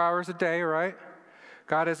 24 hours a day, right?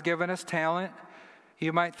 God has given us talent.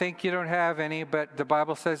 You might think you don't have any, but the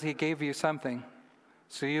Bible says He gave you something.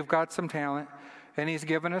 So you've got some talent, and He's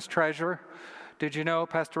given us treasure. Did you know,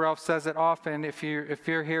 Pastor Ralph says it often, if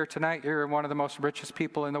you're here tonight, you're one of the most richest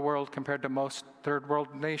people in the world compared to most third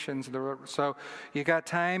world nations. So you got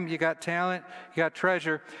time, you got talent, you got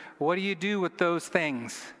treasure. What do you do with those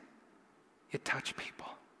things? You touch people.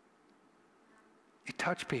 You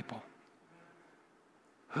touch people.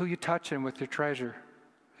 Who you touching with your treasure?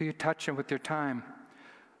 Who you touching with your time?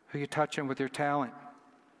 Who you touching with your talent?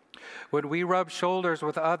 When we rub shoulders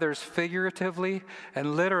with others figuratively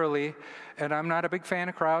and literally, and I'm not a big fan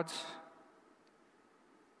of crowds.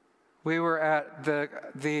 We were at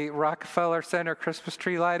the Rockefeller Center Christmas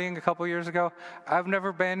tree lighting a couple years ago. I've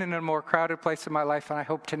never been in a more crowded place in my life, and I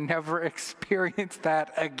hope to never experience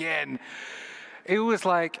that again. It was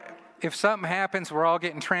like, if something happens, we're all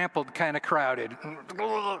getting trampled, kind of crowded.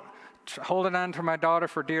 Holding on to my daughter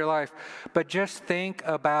for dear life. But just think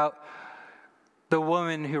about the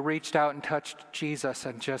woman who reached out and touched Jesus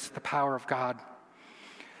and just the power of God.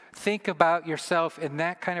 Think about yourself in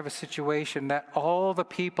that kind of a situation that all the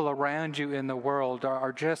people around you in the world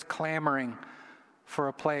are just clamoring for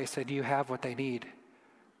a place, and you have what they need.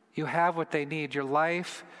 You have what they need. Your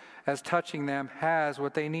life, as touching them, has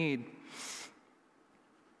what they need.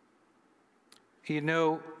 You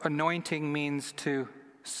know, anointing means to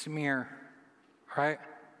smear, right?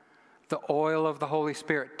 The oil of the Holy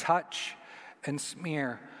Spirit. Touch and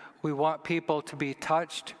smear. We want people to be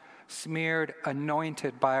touched, smeared,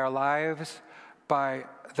 anointed by our lives, by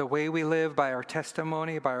the way we live, by our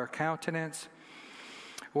testimony, by our countenance.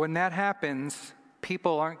 When that happens,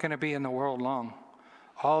 people aren't going to be in the world long.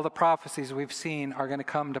 All the prophecies we've seen are going to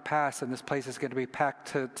come to pass, and this place is going to be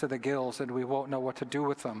packed to the gills, and we won't know what to do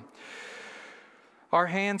with them. Our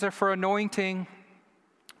hands are for anointing.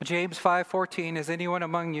 James 5:14, is anyone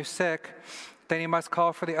among you sick? Then he must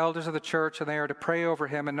call for the elders of the church, and they are to pray over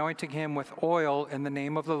him, anointing him with oil in the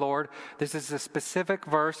name of the Lord. This is a specific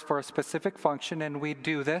verse for a specific function, and we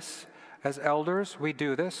do this as elders. We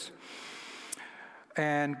do this.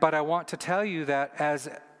 But I want to tell you that as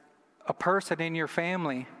a person in your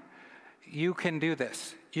family, you can do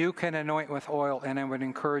this. You can anoint with oil, and I would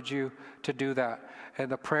encourage you to do that. And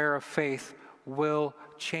the prayer of faith will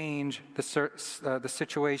change the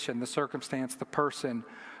situation, the circumstance, the person.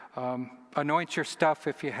 Anoint your stuff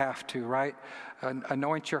if you have to, right?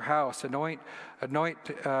 Anoint your house. Anoint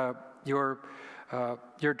your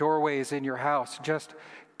doorways in your house. Just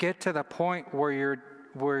get to the point where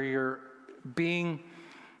you're being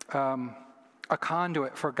a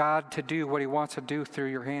conduit for God to do what He wants to do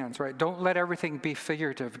through your hands, right? Don't let everything be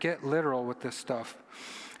figurative. Get literal with this stuff.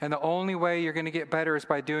 And the only way you're going to get better is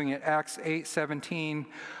by doing it. Acts 8:17.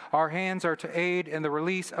 Our hands are to aid in the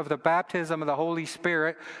release of the baptism of the Holy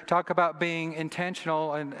Spirit. Talk about being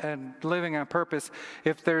intentional and living on purpose.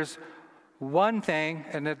 If there's one thing,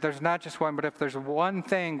 and if there's not just one, but if there's one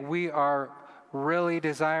thing we are really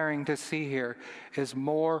desiring to see here, is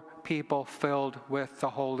more people filled with the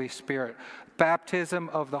Holy Spirit. Baptism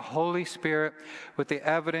of the Holy Spirit with the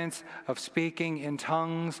evidence of speaking in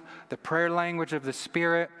tongues, the prayer language of the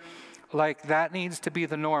Spirit. Like, that needs to be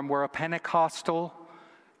the norm. We're a Pentecostal,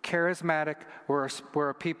 charismatic, we're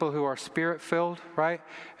a people who are Spirit-filled, right?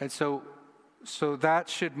 And so that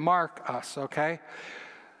should mark us, okay?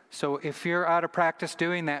 So if you're out of practice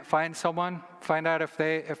doing that, find someone, find out if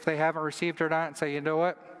they haven't received or not, and say, you know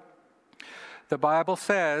what? The Bible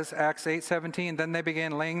says, Acts 8:17, then they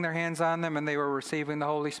began laying their hands on them and they were receiving the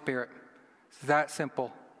Holy Spirit. It's that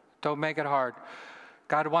simple. Don't make it hard.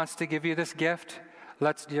 God wants to give you this gift.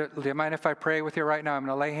 Do you mind if I pray with you right now? I'm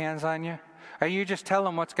going to lay hands on you. And you just tell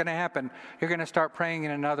them what's going to happen. You're going to start praying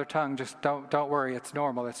in another tongue. Just don't worry. It's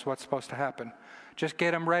normal. It's what's supposed to happen. Just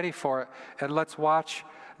get them ready for it, and let's watch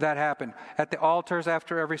that happen. At the altars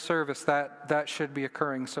after every service, that should be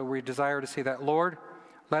occurring. So we desire to see that. Lord,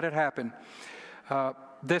 let it happen.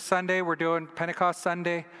 This Sunday, we're doing Pentecost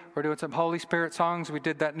Sunday. We're doing some Holy Spirit songs. We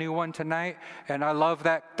did that new one tonight, and I love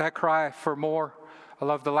that cry for more. I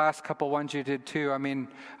love the last couple ones you did too. I mean,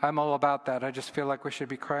 I'm all about that. I just feel like we should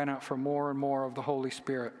be crying out for more and more of the Holy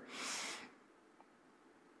Spirit.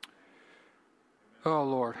 Oh,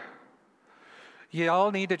 Lord. You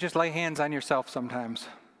all need to just lay hands on yourself sometimes.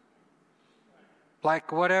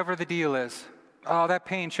 Like, whatever the deal is. Oh, that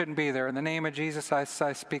pain shouldn't be there. In the name of Jesus,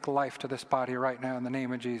 I speak life to this body right now in the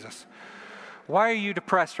name of Jesus. Why are you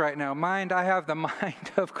depressed right now? Mind, I have the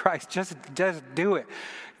mind of Christ. Just do it.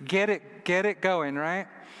 Get it going, right?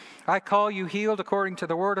 I call you healed according to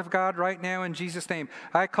the word of God right now in Jesus' name.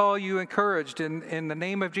 I call you encouraged in the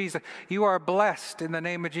name of Jesus. You are blessed in the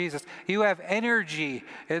name of Jesus. You have energy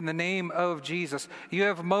in the name of Jesus. You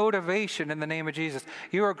have motivation in the name of Jesus.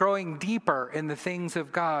 You are growing deeper in the things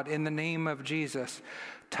of God in the name of Jesus.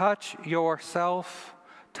 Touch yourself,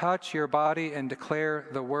 touch your body, and declare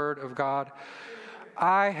the word of God.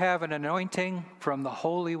 I have an anointing from the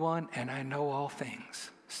Holy One, and I know all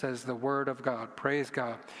things, says the word of God. Praise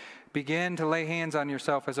God. Begin to lay hands on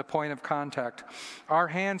yourself as a point of contact. Our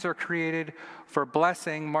hands are created for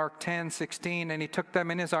blessing, Mark 10:16, and he took them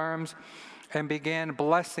in his arms and began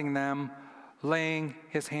blessing them, laying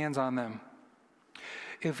his hands on them.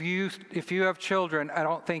 If you have children, I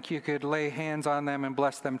don't think you could lay hands on them and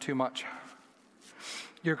bless them too much.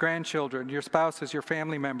 Your grandchildren, your spouses, your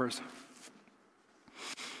family members.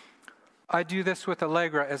 I do this with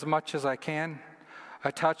Allegra as much as I can.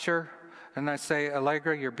 I touch her and I say,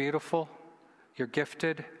 Allegra, you're beautiful. You're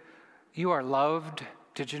gifted. You are loved.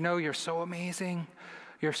 Did you know you're so amazing?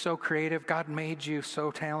 You're so creative. God made you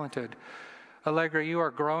so talented. Allegra, you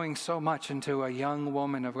are growing so much into a young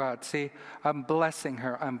woman of God. See, I'm blessing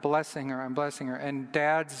her. I'm blessing her. I'm blessing her. And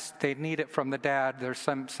dads, they need it from the dad. There's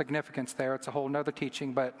some significance there. It's a whole nother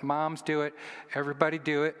teaching, but moms do it. Everybody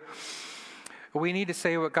do it. We need to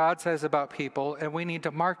say what God says about people, and we need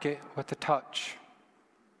to mark it with the touch.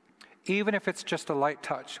 Even if it's just a light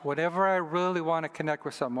touch, whenever I really want to connect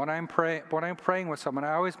with someone, when I'm praying with someone,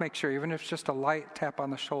 I always make sure, even if it's just a light tap on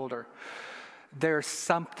the shoulder, there's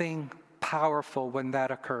something powerful when that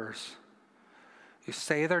occurs. You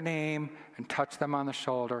say their name and touch them on the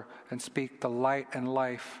shoulder and speak the light and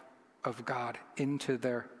life of God into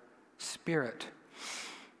their spirit.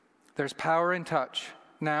 There's power in touch.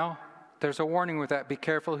 Now, there's a warning with that. Be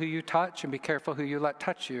careful who you touch and be careful who you let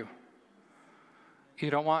touch you. You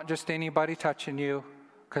don't want just anybody touching you,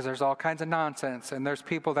 because there's all kinds of nonsense. And there's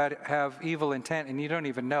people that have evil intent and you don't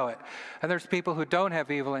even know it. And there's people who don't have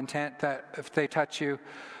evil intent that if they touch you,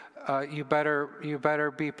 you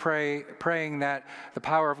better be praying that the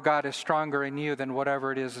power of God is stronger in you than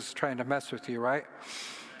whatever it is trying to mess with you, right?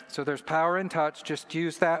 So there's power in touch. Just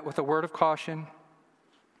use that with a word of caution.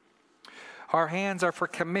 Our hands are for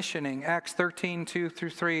commissioning. Acts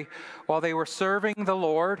 13:2-3. While they were serving the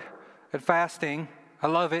Lord and fasting, I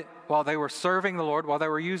love it. While they were serving the Lord, while they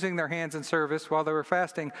were using their hands in service, while they were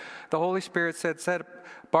fasting, the Holy Spirit said, set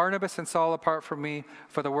Barnabas and Saul apart from me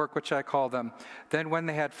for the work which I call them. Then when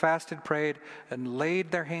they had fasted, prayed, and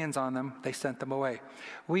laid their hands on them, they sent them away.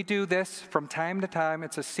 We do this from time to time.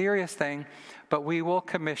 It's a serious thing, but we will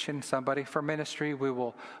commission somebody for ministry. We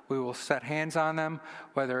will set hands on them,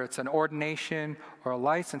 whether it's an ordination or a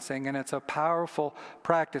licensing, and it's a powerful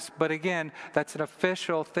practice. But again, that's an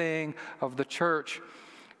official thing of the church.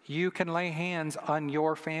 You can lay hands on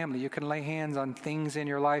your family. You can lay hands on things in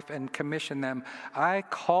your life and commission them. I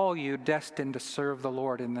call you destined to serve the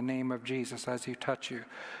Lord in the name of Jesus as you touch you.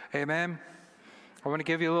 Amen. I want to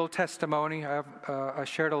give you a little testimony. I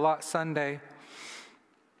shared a lot Sunday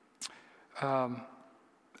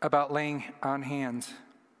about laying on hands.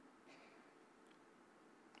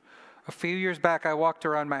 A few years back, I walked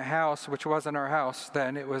around my house, which wasn't our house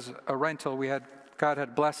then. It was a rental. God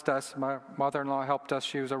had blessed us. My mother-in-law helped us.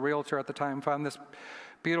 She was a realtor at the time, found this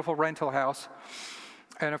beautiful rental house.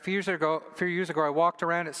 And a few years ago, I walked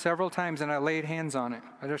around it several times and I laid hands on it.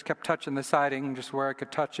 I just kept touching the siding, just where I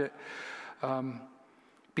could touch it.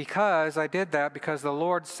 Because I did that, because the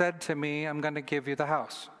Lord said to me, I'm going to give you the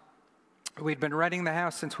house. We'd been renting the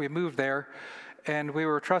house since we moved there, and we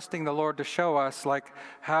were trusting the Lord to show us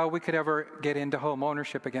how we could ever get into home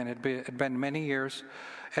ownership again. It had been many years.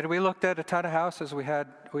 And we looked at a ton of houses. We had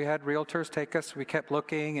realtors take us. We kept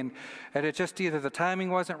looking, and it just either the timing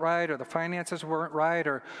wasn't right or the finances weren't right,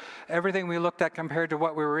 or everything we looked at compared to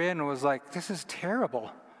what we were in was like, this is terrible.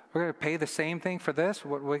 We're going to pay the same thing for this.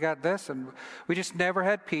 We got this, and we just never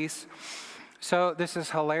had peace. So this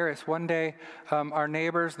is hilarious. One day, our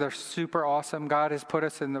neighbors, they're super awesome. God has put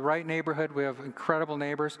us in the right neighborhood. We have incredible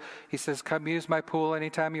neighbors. He says, come use my pool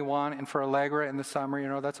anytime you want. And for Allegra in the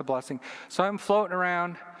summer, that's a blessing. So I'm floating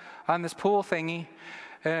around on this pool thingy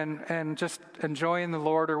and just enjoying the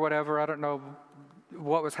Lord or whatever. I don't know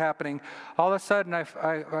what was happening. All of a sudden,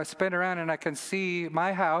 I spin around and I can see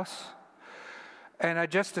my house. And I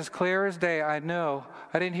just as clear as day, I know.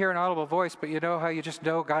 I didn't hear an audible voice, but you know how you just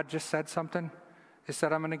know God just said something? He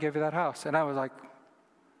said, I'm going to give you that house. And I was like,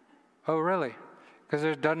 oh, really? because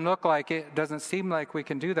it doesn't look like it, doesn't seem like we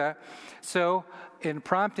can do that. So in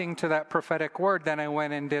prompting to that prophetic word, then I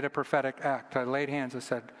went and did a prophetic act. I laid hands and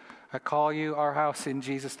said, I call you our house in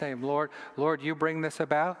Jesus' name. Lord, you bring this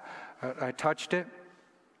about. I touched it.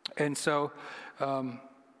 And so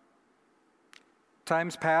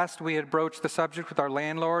times past, we had broached the subject with our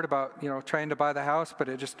landlord about, trying to buy the house, but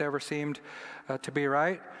it just never seemed to be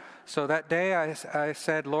right. So that day I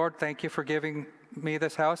said, Lord, thank you for giving me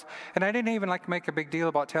this house. And I didn't even make a big deal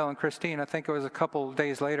about telling Christine. I think it was a couple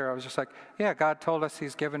days later, I was just like, yeah, God told us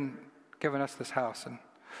he's given us this house. And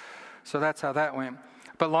so that's how that went.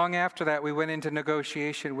 But long after that, we went into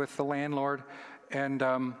negotiation with the landlord, and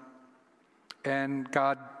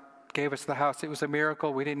God gave us the house. It was a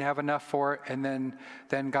miracle. We didn't have enough for it, and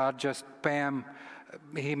then God just, bam,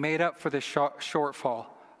 he made up for the shortfall,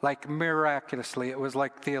 miraculously. It was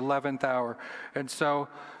like the 11th hour. And so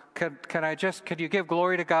could you give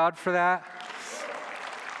glory to God for that?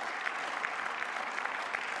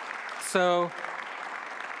 So,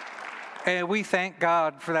 and we thank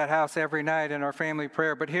God for that house every night in our family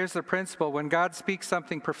prayer. But here's the principle. When God speaks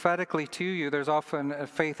something prophetically to you, there's often a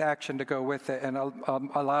faith action to go with it. And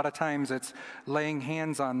a lot of times it's laying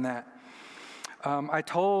hands on that. I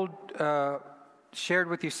shared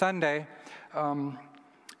with you Sunday,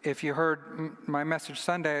 if you heard my message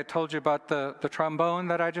Sunday, I told you about the trombone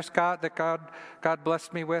that I just got, that God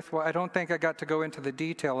blessed me with. Well, I don't think I got to go into the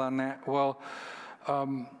detail on that. Well,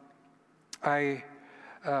 I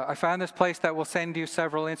found this place that will send you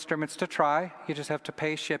several instruments to try. You just have to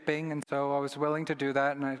pay shipping, and so I was willing to do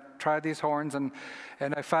that, and I tried these horns, and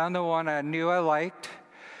I found the one I knew I liked.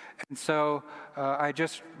 And so I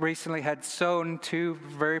just recently had sewn 2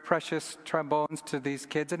 very precious trombones to these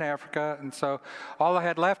kids in Africa, and so all I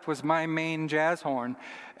had left was my main jazz horn,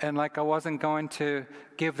 and I wasn't going to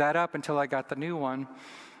give that up until I got the new one.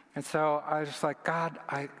 And so I was just like, God,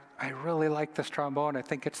 I really like this trombone. I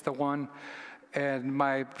think it's the one. And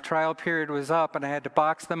my trial period was up, and I had to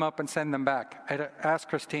box them up and send them back. I asked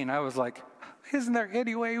Christine, I was like, isn't there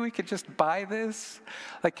any way we could just buy this?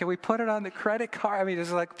 Can we put it on the credit card? I mean,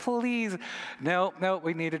 it's please. No,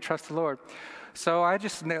 we need to trust the Lord. So I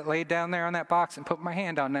just laid down there on that box and put my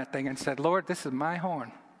hand on that thing and said, Lord, this is my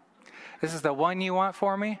horn. This is the one you want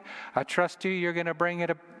for me. I trust you. You're going to bring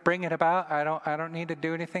it about. I don't need to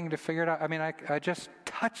do anything to figure it out. I mean, I just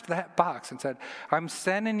touched that box and said, I'm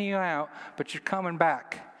sending you out, but you're coming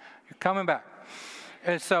back. You're coming back.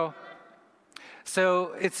 And so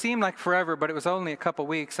it seemed like forever, but it was only a couple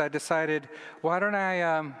weeks. I decided, why don't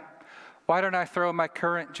I throw my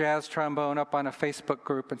current jazz trombone up on a Facebook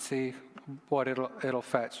group and see what it'll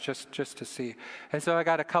fetch, just to see. And so I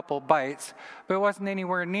got a couple bites, but it wasn't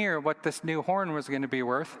anywhere near what this new horn was going to be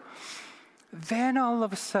worth. Then all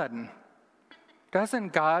of a sudden,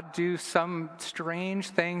 doesn't God do some strange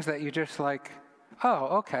things that you just oh,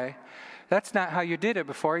 okay, that's not how you did it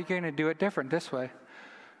before. You're going to do it different this way.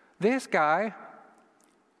 This guy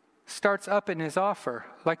starts up in his offer,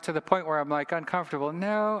 to the point where I'm uncomfortable.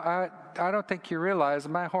 No, I don't think you realize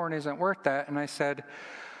my horn isn't worth that. And I said,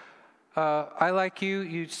 I like you.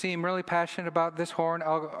 You seem really passionate about this horn.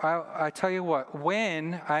 I tell you what,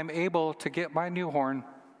 when I'm able to get my new horn,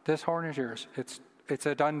 this horn is yours. It's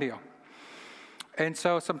a done deal. And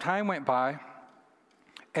so some time went by,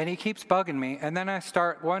 and he keeps bugging me. And then I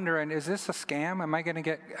start wondering, is this a scam? Am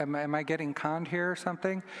I getting conned here or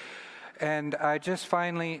something? And I just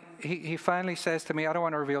he finally says to me, I don't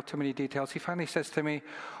want to reveal too many details. He finally says to me,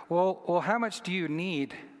 well, how much do you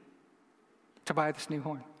need to buy this new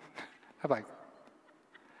horn? I'm like,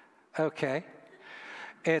 okay.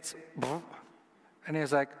 It's, and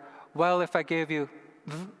he's like, well, if I gave you,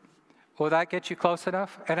 will that get you close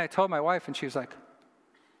enough? And I told my wife, and she was like,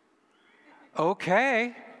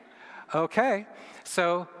 okay.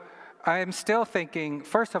 So I'm still thinking,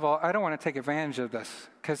 first of all, I don't want to take advantage of this,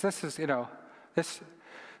 because this is, this.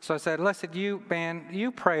 So I said, listen,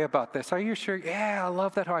 you pray about this. Are you sure? Yeah, I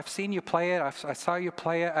love that horn. I've seen you play it. I saw you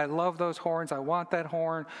play it. I love those horns. I want that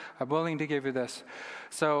horn. I'm willing to give you this.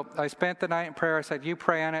 So I spent the night in prayer. I said, you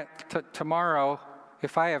pray on it. Tomorrow,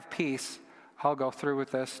 if I have peace, I'll go through with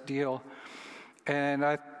this deal. And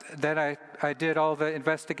then I did all the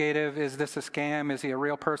investigative. Is this a scam? Is he a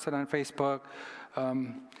real person on Facebook?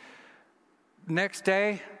 Next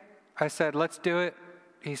day, I said, let's do it.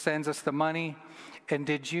 He sends us the money. And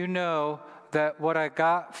did you know that what I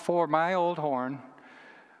got for my old horn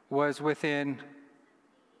was within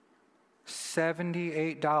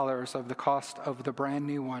 $78 of the cost of the brand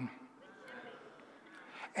new one?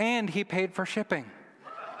 And he paid for shipping.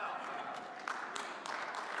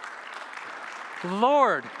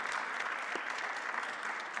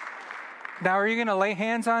 Now, are you going to lay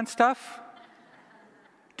hands on stuff?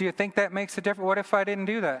 Do you think that makes a difference? What if I didn't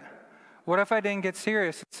do that? What if I didn't get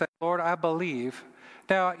serious and say, Lord, I believe?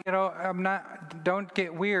 Now, don't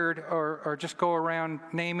get weird or just go around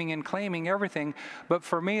naming and claiming everything. But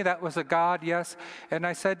for me, that was a God, yes. And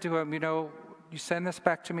I said to him, you send this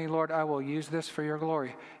back to me, Lord, I will use this for your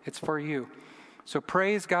glory. It's for you. So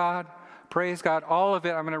praise God, all of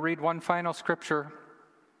it. I'm going to read one final scripture.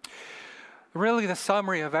 Really the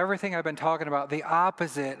summary of everything I've been talking about, the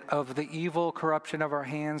opposite of the evil corruption of our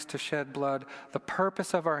hands to shed blood, the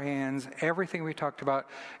purpose of our hands, everything we talked about,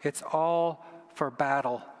 it's all for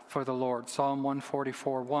battle for the Lord. Psalm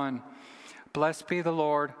 144:1. Blessed be the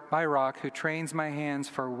Lord, my rock, who trains my hands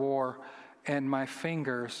for war and my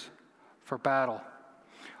fingers for battle.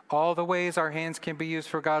 All the ways our hands can be used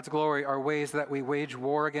for God's glory are ways that we wage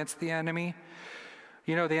war against the enemy.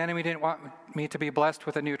 The enemy didn't want me to be blessed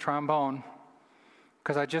with a new trombone,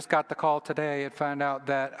 because I just got the call today and found out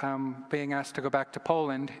that I'm being asked to go back to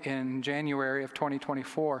Poland in January of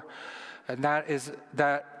 2024. And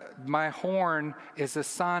that my horn is a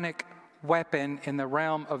sonic weapon in the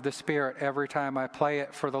realm of the Spirit every time I play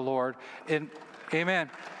it for the Lord. Amen.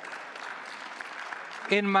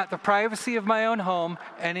 In the privacy of my own home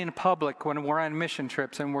and in public when we're on mission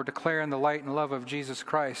trips and we're declaring the light and love of Jesus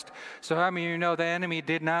Christ. So how many of you know the enemy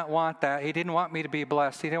did not want that? He didn't want me to be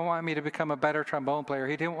blessed. He didn't want me to become a better trombone player.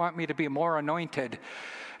 He didn't want me to be more anointed.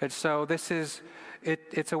 And so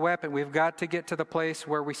it's a weapon. We've got to get to the place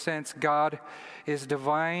where we sense God is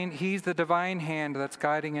divine. He's the divine hand that's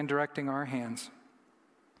guiding and directing our hands.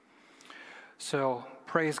 So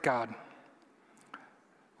praise God.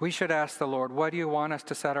 We should ask the Lord, what do you want us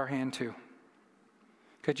to set our hand to?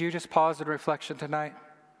 Could you just pause in reflection tonight?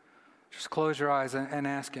 Just close your eyes and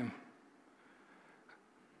ask him.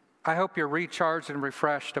 I hope you're recharged and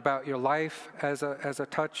refreshed about your life as a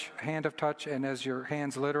hand of touch, and as your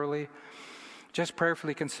hands literally. Just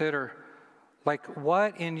prayerfully consider,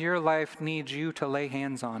 what in your life needs you to lay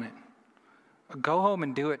hands on it? Go home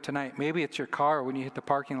and do it tonight. Maybe it's your car when you hit the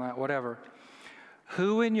parking lot, whatever.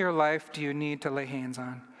 Who in your life do you need to lay hands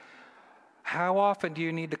on? How often do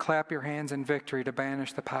you need to clap your hands in victory to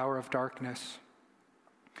banish the power of darkness?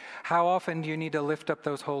 How often do you need to lift up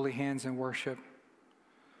those holy hands in worship?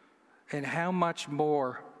 And how much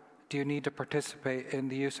more do you need to participate in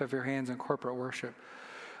the use of your hands in corporate worship?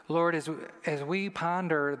 Lord, as we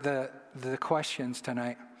ponder the questions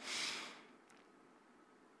tonight,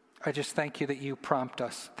 I just thank you that you prompt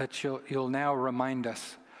us, that you'll now remind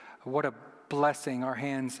us what a blessing our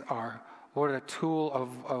hands are. What a tool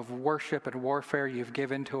of worship and warfare you've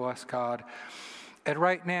given to us, God. And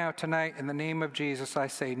right now, tonight, in the name of Jesus, I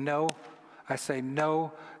say no. I say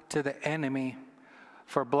no to the enemy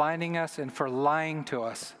for blinding us and for lying to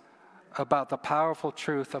us about the powerful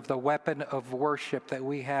truth of the weapon of worship that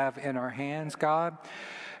we have in our hands, God.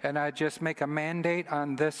 And I just make a mandate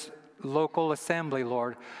on this local assembly,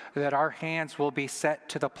 Lord, that our hands will be set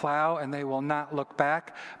to the plow and they will not look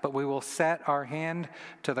back, but we will set our hand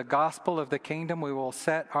to the gospel of the kingdom. We will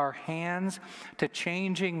set our hands to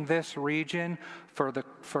changing this region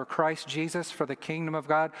for Christ Jesus, for the kingdom of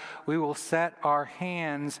God. We will set our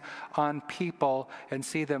hands on people and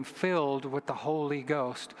see them filled with the Holy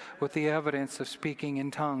Ghost, with the evidence of speaking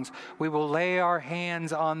in tongues. We will lay our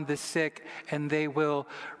hands on the sick and they will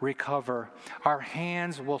recover. Our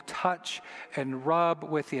hands will touch and rub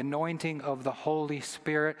with the anointing of the Holy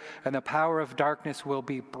Spirit, and the power of darkness will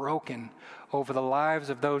be broken over the lives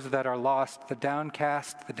of those that are lost, the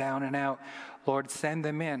downcast, the down and out. Lord, send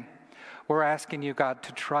them in. We're asking you, God,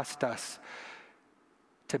 to trust us,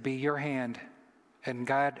 to be your hand and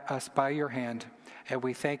guide us by your hand. And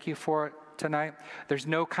we thank you for it tonight. There's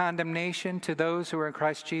no condemnation to those who are in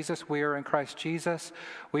Christ Jesus. We are in Christ Jesus.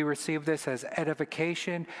 We receive this as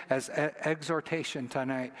edification, as exhortation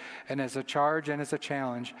tonight, and as a charge and as a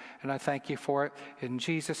challenge. And I thank you for it. In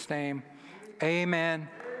Jesus' name, amen.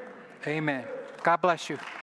 Amen. God bless you.